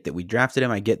 Like, I get that we drafted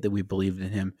him. I get that we believed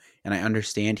in him. And I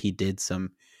understand he did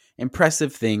some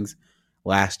impressive things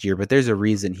last year, but there's a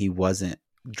reason he wasn't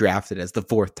drafted as the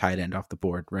 4th tight end off the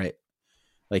board, right?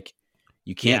 Like,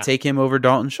 you can't take him over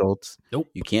Dalton Schultz. Nope.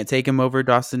 You can't take him over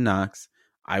Dawson Knox.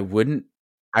 I would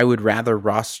rather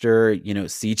roster,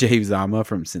 CJ Uzomah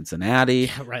from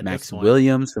Cincinnati, Max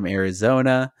Williams from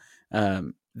Arizona.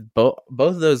 Both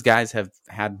of those guys have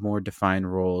had more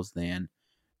defined roles than,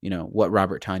 what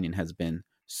Robert Tonyan has been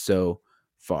so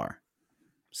far.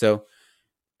 So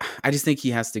I just think he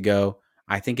has to go.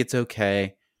 I think it's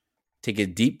okay. Take a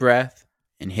deep breath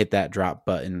and hit that drop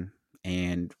button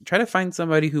and try to find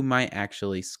somebody who might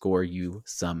actually score you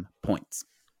some points.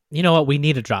 You know what? We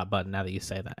need a drop button now that you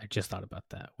say that. I just thought about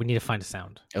that. We need to find a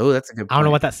sound. Oh, that's a good point. I don't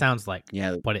know what that sounds like.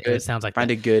 Yeah, but it sounds like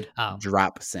find a good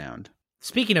drop sound.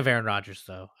 Speaking of Aaron Rodgers,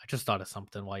 though, I just thought of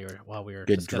something while we were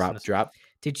good drop.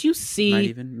 Did you see might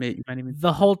even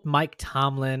the whole Mike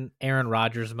Tomlin, Aaron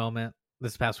Rodgers moment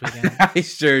this past weekend? I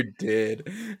sure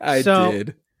did. I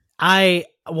did.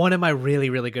 One of my really,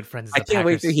 really good friends is I can't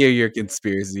wait to hear your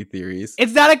conspiracy theories.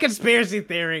 It's not a conspiracy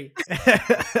theory.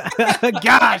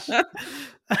 Gosh.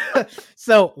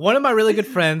 So one of my really good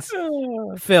friends,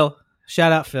 Phil,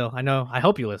 shout out Phil. I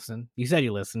hope you listen. You said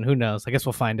you listen. Who knows? I guess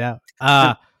we'll find out.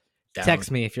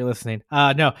 Text me if you're listening.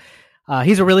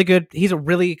 He's a really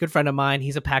good friend of mine.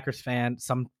 He's a Packers fan.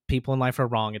 Some people in life are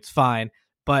wrong. It's fine.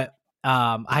 But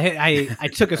I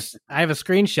have a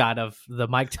screenshot of the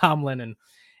Mike Tomlin and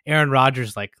Aaron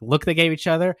Rodgers look they gave each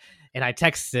other, and I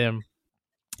texted him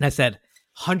and I said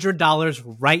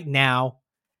 $100 right now.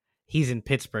 He's in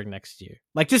Pittsburgh next year.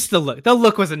 Just the look. The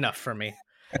look was enough for me.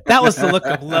 That was the look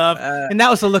of love, and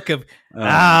that was the look of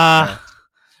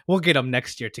we'll get them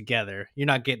next year together. You're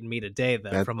not getting me today though.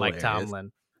 That's from Mike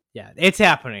Tomlin. Yeah, it's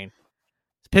happening.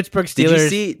 Pittsburgh Steelers. Did you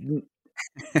see?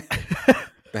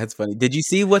 That's funny. Did you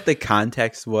see what the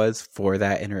context was for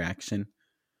that interaction?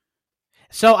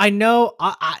 So I know,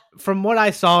 from what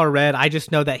I saw or read, I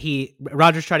just know that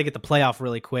Rodgers tried to get the playoff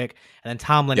really quick, and then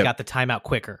Tomlin got the timeout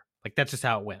quicker. Like, that's just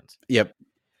how it went. Yep.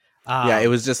 Yeah, it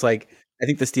was just like, I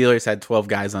think the Steelers had 12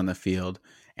 guys on the field,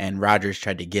 and Rodgers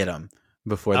tried to get them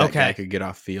before that guy could get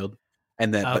off field.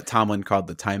 And then, but Tomlin called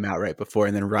the timeout right before,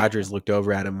 and then Rodgers looked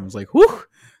over at him and was like, "Whew,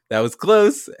 that was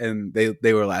close." And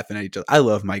they were laughing at each other. I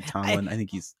love Mike Tomlin. I think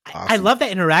he's awesome. I love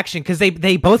that interaction because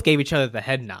they both gave each other the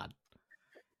head nod.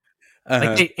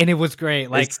 Like and it was great.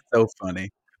 Like, it's so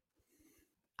funny.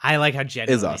 I like how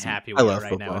genuinely awesome. happy we are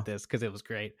right now with this because it was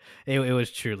great. It was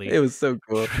truly. It was so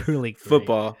cool. Truly great.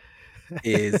 Football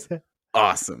is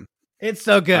awesome. It's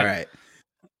so good. All right.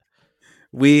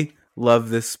 We love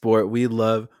this sport. We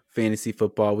love fantasy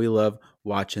football. We love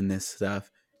watching this stuff.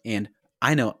 And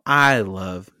I know I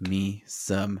love me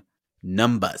some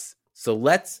numbers. So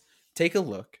let's take a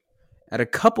look at a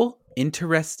couple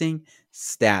interesting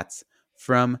stats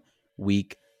from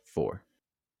week 4.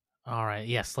 All right.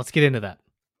 Yes, let's get into that.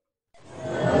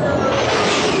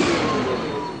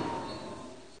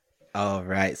 All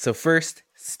right. So first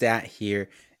stat here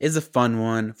is a fun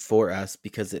one for us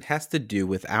because it has to do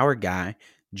with our guy,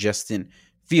 Justin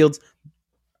Fields.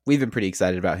 We've been pretty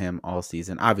excited about him all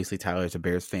season. Obviously, Tyler's a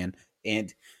Bears fan,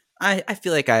 and I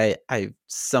feel like I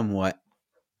somewhat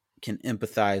can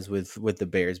empathize with the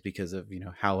Bears because of,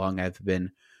 how long I've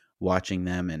been watching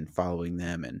them and following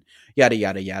them and yada,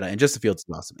 yada, yada. And Justin Fields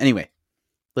is awesome. Anyway,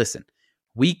 listen,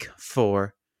 week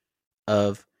 4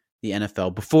 of the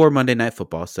NFL before Monday Night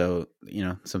Football. So,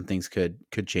 some things could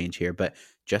change here, but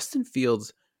Justin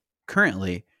Fields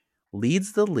currently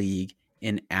leads the league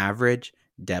in average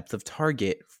depth of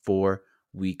target for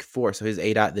week 4. So his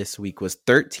ADOT this week was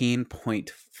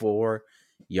 13.4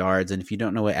 yards. And if you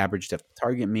don't know what average depth of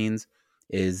target means,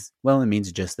 it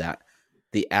means just that.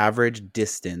 The average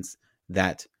distance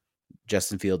that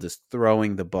Justin Fields is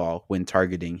throwing the ball when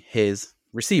targeting his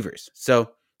receivers.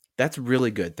 So that's really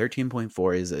good.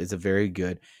 13.4 is a very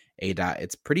good ADOT.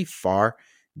 It's pretty far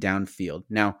downfield.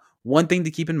 Now, one thing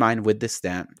to keep in mind with this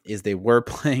stat is they were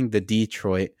playing the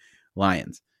Detroit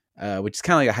Lions, which is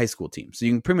kind of like a high school team. So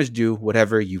you can pretty much do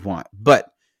whatever you want.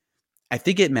 But I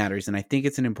think it matters, and I think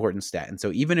it's an important stat. And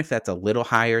so even if that's a little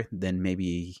higher than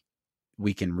maybe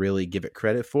we can really give it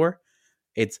credit for,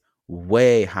 it's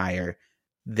way higher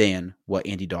than what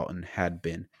Andy Dalton had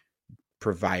been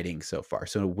providing so far.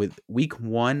 So with week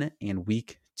 1 and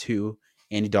week 2,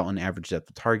 Andy Dalton averaged depth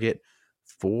of target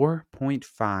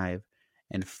 4.5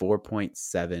 and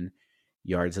 4.7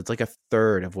 yards. It's like a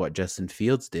third of what Justin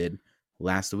Fields did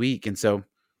last week. And so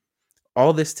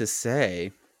all this to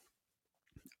say,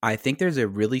 I think there's a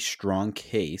really strong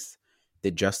case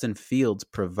that Justin Fields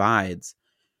provides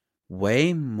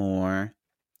way more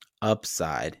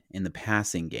upside in the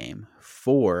passing game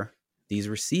for these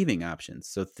receiving options.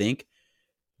 So think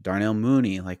Darnell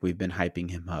Mooney, like we've been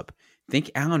hyping him up. Think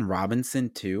Allen Robinson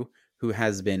too, who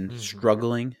has been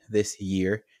struggling this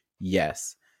year.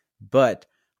 Yes. But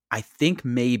I think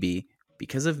maybe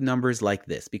because of numbers like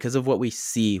this, because of what we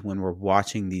see when we're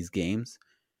watching these games,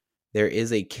 there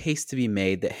is a case to be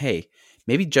made that, hey,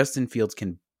 maybe Justin Fields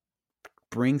can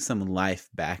bring some life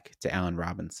back to Allen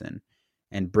Robinson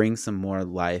and bring some more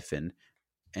life and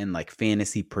like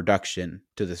fantasy production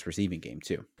to this receiving game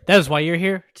too. That is why you're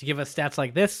here, to give us stats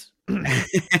like this.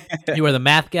 You are the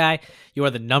math guy. You are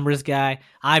the numbers guy.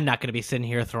 I'm not going to be sitting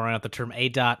here throwing out the term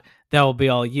ADOT. That will be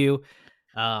all you.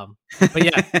 But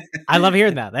yeah, I love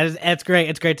hearing that. That's great.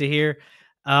 It's great to hear.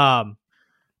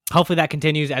 Hopefully that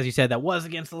continues. As you said, that was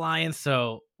against the Lions,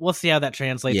 so we'll see how that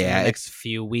translates in the next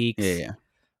few weeks. Yeah.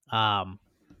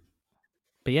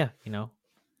 But yeah,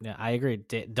 yeah, I agree.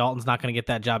 Dalton's not going to get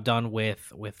that job done with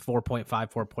 4.5,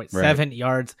 4.7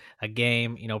 yards a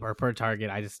game, per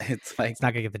target. It's not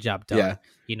going to get the job done.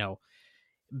 Yeah.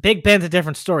 Big Ben's a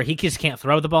different story. He just can't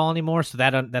throw the ball anymore, so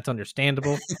that's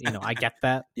understandable. I get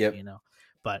that. Yep.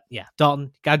 But yeah,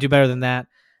 Dalton got to do better than that.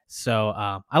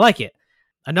 So I like it.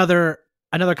 Another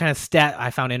kind of stat I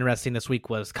found interesting this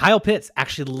week was Kyle Pitts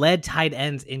actually led tight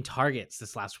ends in targets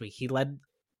this last week. He led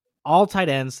all tight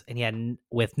ends, and he had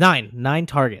with nine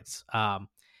targets.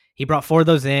 He brought 4 of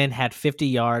those in, had 50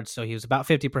 yards, so he was about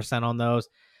 50% on those.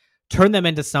 Turned them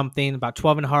into something about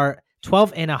 12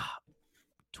 and a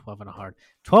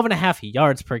half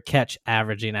yards per catch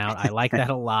averaging out. I like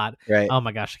that a lot. Right. Oh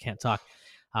my gosh, I can't talk.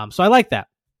 So I like that.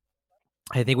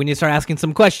 I think we need to start asking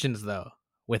some questions though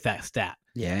with that stat.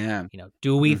 Yeah.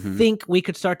 Do we think we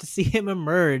could start to see him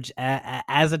emerge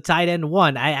as a tight end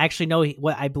 1? I actually know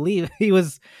I believe he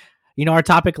was our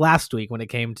topic last week when it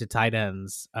came to tight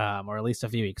ends, or at least a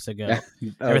few weeks ago.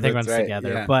 Everything runs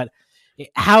together. Yeah. But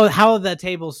how the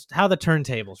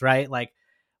turntables, right? Like,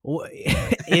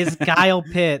 is Kyle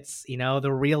Pitts,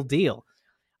 the real deal?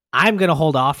 I'm going to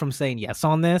hold off from saying yes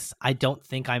on this. I don't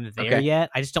think I'm there yet.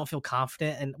 I just don't feel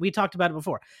confident. And we talked about it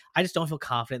before. I just don't feel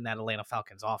confident in that Atlanta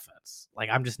Falcons offense. Like,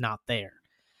 I'm just not there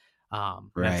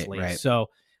mentally. Right. So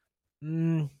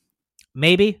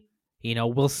maybe,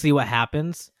 we'll see what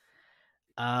happens.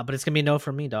 But it's going to be a no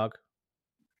from me, dog.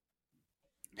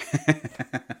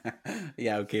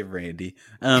 Yeah, okay, Randy.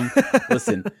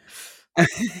 Listen.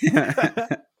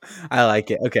 I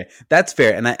like it. Okay, that's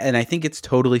fair, and I think it's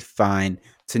totally fine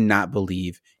to not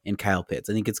believe in Kyle Pitts.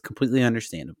 I think it's completely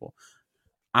understandable.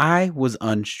 I was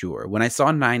unsure when I saw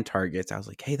 9 targets. I was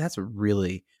like, "Hey, that's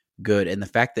really good," and the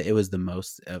fact that it was the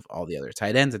most of all the other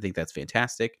tight ends, I think that's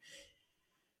fantastic.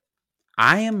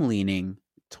 I am leaning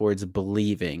towards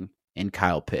believing in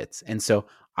Kyle Pitts, and so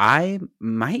I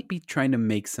might be trying to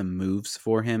make some moves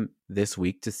for him this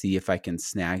week to see if I can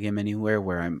snag him anywhere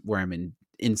where I'm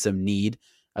in some need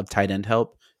of tight end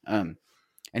help. And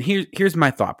here's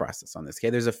my thought process on this. Okay,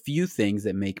 there's a few things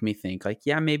that make me think like,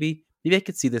 yeah, maybe I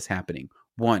could see this happening.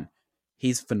 One,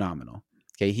 he's phenomenal.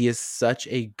 Okay, he is such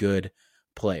a good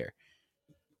player.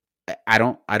 I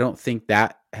don't think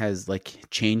that has like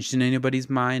changed in anybody's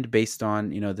mind based on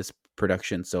this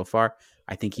production so far.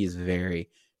 I think he is very,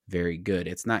 very good.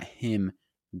 It's not him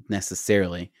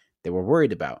necessarily that we're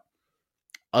worried about.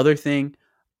 Other thing,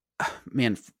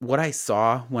 man, what I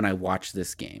saw when I watched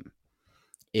this game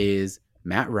is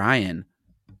Matt Ryan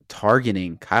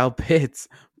targeting Kyle Pitts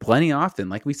plenty often.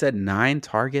 Like we said, 9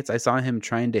 targets. I saw him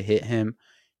trying to hit him,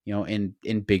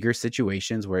 in bigger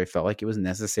situations where it felt like it was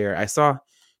necessary. I saw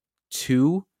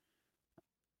 2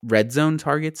 red zone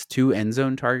targets, 2 end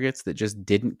zone targets that just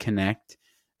didn't connect.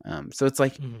 So it's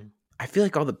like, I feel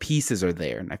like all the pieces are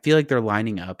there, and I feel like they're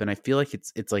lining up, and I feel like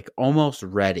it's like almost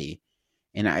ready.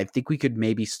 And I think we could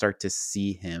maybe start to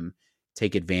see him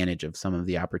take advantage of some of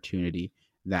the opportunity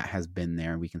that has been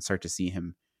there. We can start to see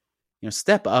him,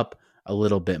 step up a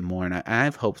little bit more. And I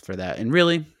have hopes for that. And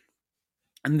really,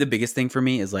 the biggest thing for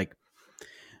me is like,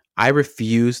 I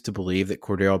refuse to believe that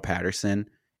Cordarrelle Patterson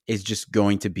is just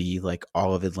going to be like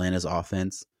all of Atlanta's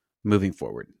offense moving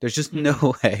forward. There's just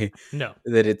no way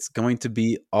that it's going to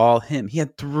be all him. He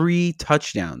had 3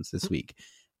 touchdowns this week.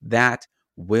 That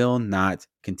will not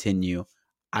continue.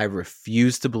 I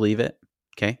refuse to believe it.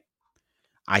 Okay.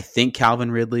 I think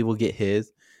Calvin Ridley will get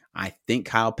his. I think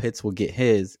Kyle Pitts will get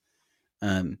his.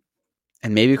 And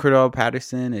maybe Cordarrelle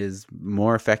Patterson is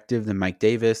more effective than Mike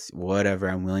Davis. Whatever.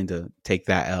 I'm willing to take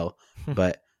that L.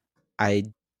 But I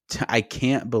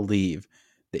can't believe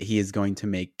that he is going to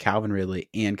make Calvin Ridley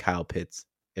and Kyle Pitts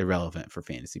irrelevant for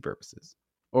fantasy purposes.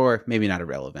 Or maybe not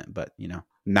irrelevant, but,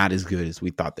 not as good as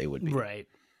we thought they would be. Right.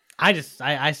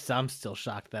 I'm still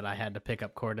shocked that I had to pick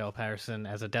up Cordarrelle Patterson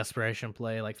as a desperation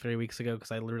play like 3 weeks ago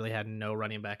because I literally had no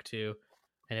running back 2,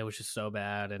 and it was just so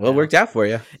bad. And well, it worked out for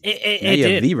you. It you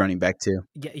did. Have the running back 2.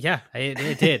 Yeah,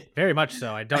 it did very much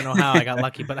so. I don't know how I got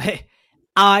lucky, but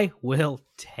I will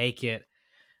take it.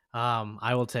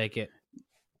 I will take it.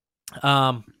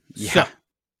 So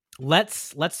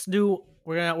let's do.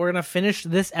 We're gonna finish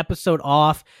this episode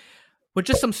off with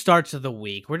just some starts of the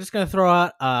week. We're just gonna throw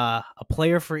out a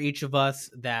player for each of us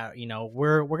that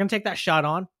we're gonna take that shot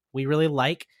on. We really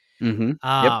like.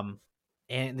 Mm-hmm.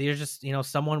 And there's just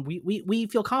someone we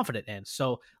feel confident in.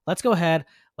 So let's go ahead.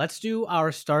 Let's do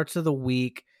our starts of the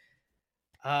week.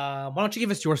 Why don't you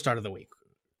give us your start of the week?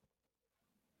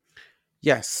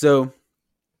 Yeah. So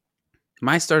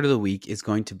my start of the week is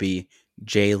going to be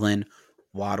Jalen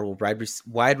Waddle,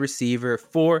 wide receiver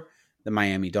for the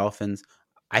Miami Dolphins.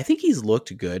 I think he's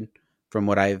looked good from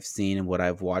what I've seen and what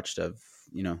I've watched of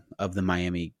the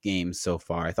Miami games so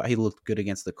far. I thought he looked good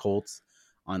against the Colts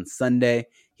on Sunday.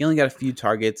 He only got a few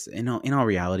targets. In all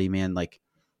reality, man, like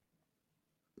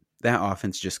that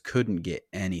offense just couldn't get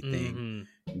anything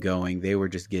going. They were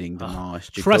just getting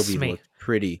demolished. Trust Jacoby me, looked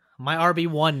pretty. My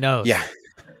RB1 knows. Yeah.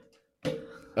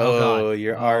 Oh,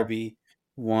 your RB1,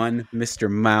 Mr.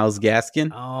 Myles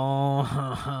Gaskin. Oh,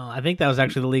 I think that was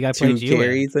actually the league I played 2 you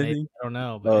carries, in. I think. I don't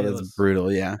know. But that's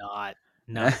brutal. Yeah.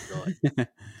 Not good.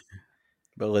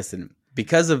 But listen,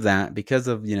 because of that, because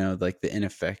of like the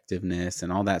ineffectiveness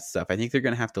and all that stuff, I think they're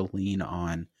going to have to lean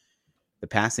on the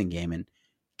passing game. And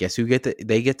guess who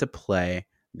they get to play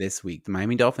this week? The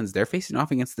Miami Dolphins. They're facing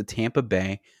off against the Tampa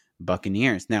Bay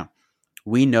Buccaneers. Now,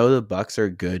 we know the Bucs are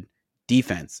good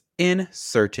defense in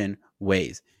certain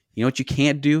ways. You know what you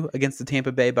can't do against the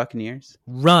Tampa Bay Buccaneers?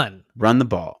 Run the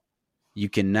ball. You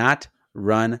cannot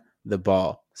run the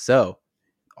ball. So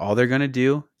all they're going to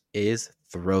do is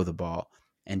throw the ball.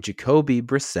 And Jacoby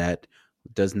Brissett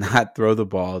does not throw the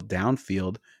ball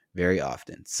downfield very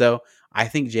often. So I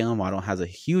think Jalen Waddle has a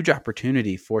huge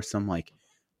opportunity for some like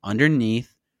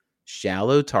underneath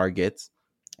shallow targets,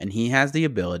 and he has the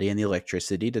ability and the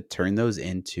electricity to turn those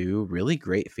into really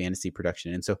great fantasy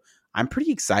production. And so I'm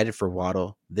pretty excited for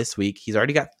Waddle this week. He's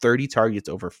already got 30 targets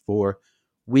over 4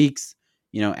 weeks.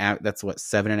 You know, that's what,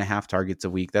 7.5 targets a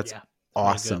week. That's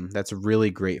awesome. That's really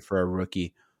great for a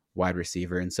rookie wide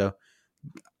receiver. And so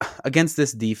against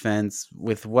this defense,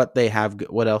 with what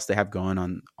else they have going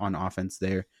on offense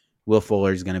there, Will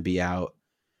Fuller is going to be out.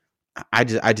 I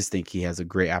just think he has a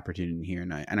great opportunity here,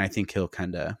 and I think he'll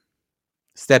kind of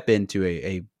step into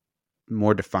a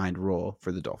more defined role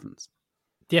for the Dolphins.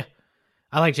 Yeah,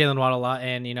 I like Jalen Waddle a lot,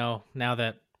 and you know, now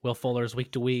that Will Fuller is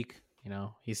week to week, you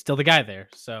know, he's still the guy there.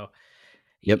 So,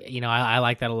 you know, I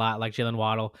like that a lot. I like Jalen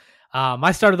Waddle.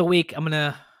 My start of the week, I'm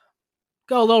gonna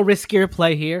go a little riskier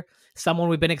play here. Someone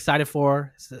we've been excited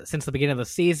for since the beginning of the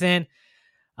season.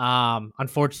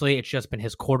 Unfortunately, it's just been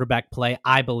his quarterback play,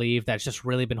 I believe, that's just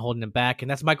really been holding him back,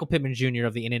 and that's Michael Pittman Jr.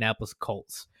 of the Indianapolis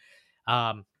Colts.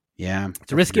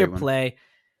 It's a riskier play.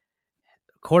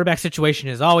 Quarterback situation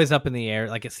is always up in the air,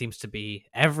 like it seems to be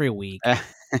every week.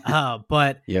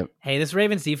 But hey, this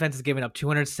Ravens defense is giving up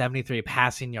 273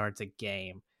 passing yards a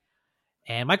game,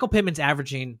 and Michael Pittman's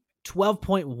averaging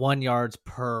 12.1 yards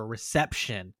per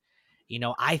reception. You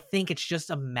know, I think it's just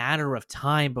a matter of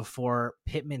time before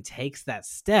Pittman takes that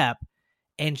step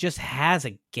and just has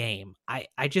a game. I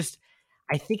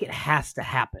think it has to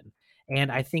happen. And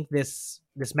I think this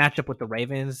matchup with the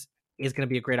Ravens is going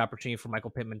to be a great opportunity for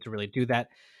Michael Pittman to really do that.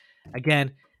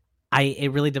 Again,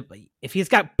 if he's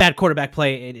got bad quarterback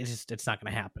play, it's not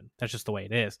going to happen. That's just the way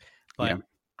it is. But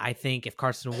I think if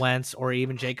Carson Wentz or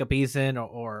even Jacob Eason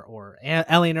or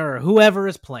Ellinger or whoever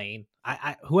is playing,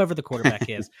 whoever the quarterback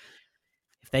is,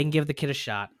 if they can give the kid a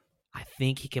shot, I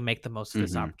think he can make the most of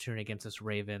this opportunity against this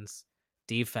Ravens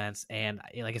defense. And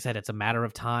like I said, it's a matter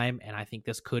of time, and I think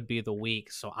this could be the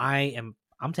week. So I'm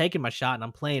taking my shot, and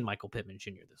I'm playing Michael Pittman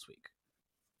Jr. this week.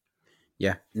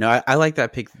 Yeah, no, I like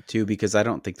that pick too, because I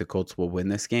don't think the Colts will win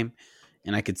this game,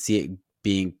 and I could see it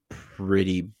being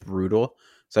pretty brutal.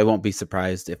 So I won't be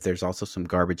surprised if there's also some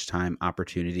garbage time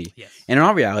opportunity. Yes. And in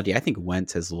all reality, I think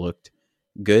Wentz has looked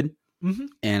good. Mm-hmm.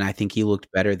 And I think he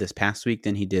looked better this past week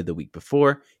than he did the week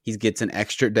before. He gets an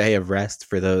extra day of rest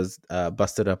for those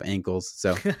busted up ankles.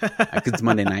 So it's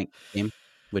Monday night game,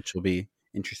 which will be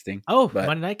interesting.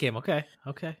 Monday night game. Okay.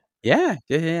 Yeah.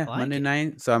 Like Monday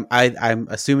night. So I'm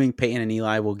assuming Peyton and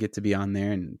Eli will get to be on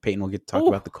there, and Peyton will get to talk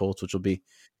about the Colts, which will be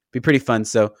pretty fun.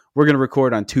 So we're going to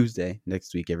record on Tuesday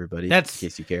next week, everybody, in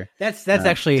case you care. That's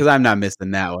actually, because I'm not missing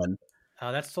that one.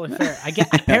 Oh, that's totally fair.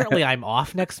 Apparently I'm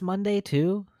off next Monday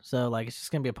too. So like, it's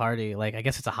just going to be a party. Like, I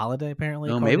guess it's a holiday apparently.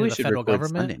 Oh, maybe we should record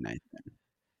government. Sunday night then.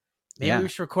 Maybe we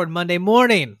should record Monday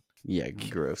morning. Yeah,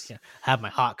 gross. Yeah, have my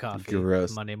hot coffee.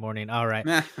 Gross. Monday morning. All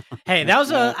right. Hey,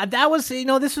 this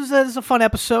was a fun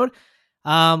episode.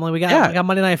 We got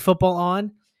Monday Night Football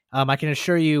on. I can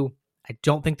assure you, I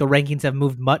don't think the rankings have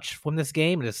moved much from this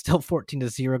game. It is still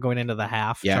 14-0 going into the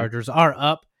half. Yeah. Chargers are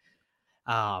up.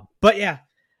 But yeah,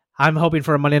 I'm hoping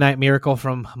for a Monday Night Miracle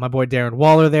from my boy Darren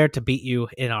Waller there to beat you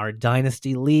in our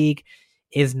Dynasty League.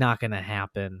 Is not going to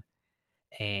happen.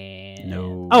 And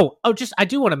no. I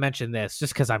do want to mention this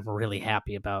just because I'm really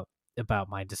happy about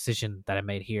my decision that I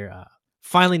made here.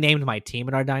 Finally named my team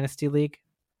in our Dynasty League,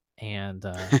 and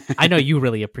I know you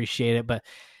really appreciate it, but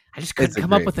I just couldn't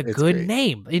come up with a good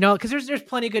name. You know, because there's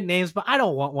plenty of good names, but I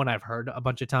don't want one I've heard a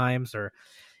bunch of times or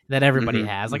that everybody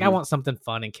has. Like I want something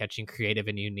fun and catchy, creative,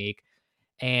 and unique.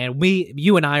 And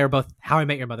you and I are both How I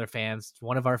Met Your Mother fans.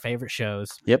 One of our favorite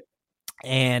shows. Yep.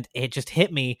 And it just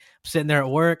hit me. I'm sitting there at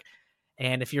work.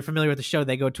 And if you're familiar with the show,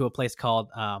 they go to a place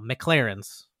called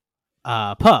McLaren's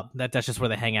Pub. That's just where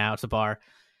they hang out. It's a bar.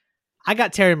 I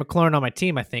got Terry McLaurin on my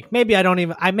team, I think. Maybe I don't.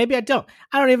 I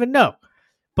don't even know.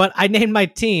 But I named my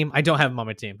team. I don't have him on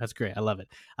my team. That's great. I love it.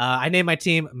 I named my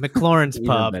team McLaurin's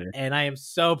Pub, and I am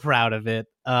so proud of it.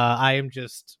 I am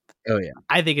just... Oh, yeah.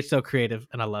 I think it's so creative,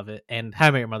 and I love it. And How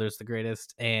I Met Your Mother is the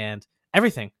greatest, and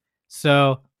everything.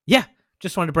 So, yeah.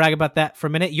 Just wanted to brag about that for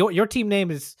a minute. Your team name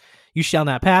is You Shall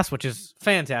Not Pass, which is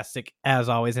fantastic, as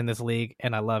always, in this league,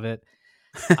 and I love it.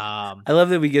 I love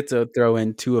that we get to throw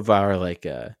in two of our,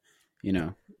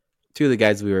 two of the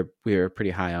guys we were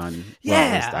pretty high on. Yeah. Well,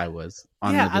 at least I was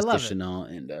on the discussion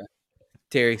and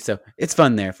Terry. So it's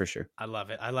fun there for sure. I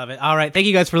love it. All right. Thank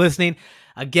you guys for listening.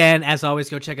 Again, as always,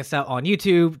 go check us out on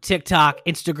YouTube, TikTok,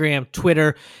 Instagram,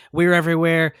 Twitter. We're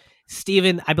everywhere.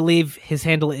 Steven, I believe his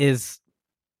handle is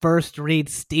First Read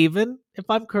Steven. if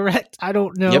I'm correct. I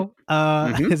don't know.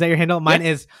 Yep. Is that your handle? Mine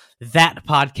is That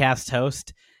Podcast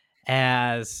Host,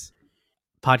 as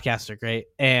podcasts are great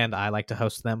and I like to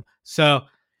host them. So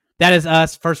that is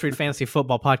us, First Read Fantasy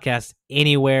Football Podcast,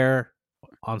 anywhere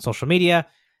on social media.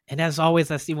 And as always,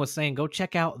 as Steven was saying, go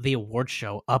check out the award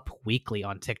show up weekly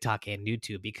on TikTok and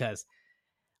YouTube, because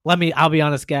I'll be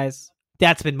honest, guys,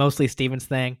 that's been mostly Steven's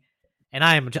thing. And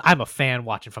I'm a fan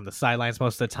watching from the sidelines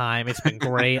most of the time. It's been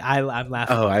great. I'm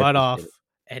laughing my butt off.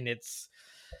 And it's,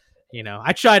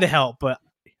 I try to help, but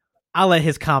I'll let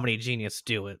his comedy genius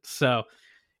do it. So,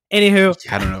 anywho,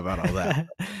 I don't know about all that.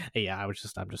 Yeah, I'm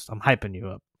hyping you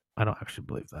up. I don't actually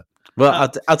believe that.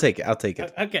 Well, I'll take it.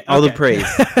 Okay. All the praise.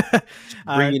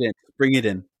 Bring it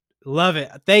in. Love it.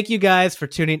 Thank you guys for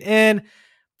tuning in.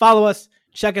 Follow us.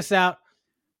 Check us out.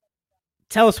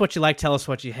 Tell us what you like. Tell us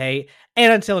what you hate.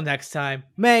 And until next time,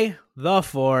 may the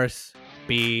Force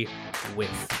be with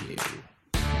you.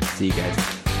 See you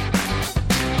guys.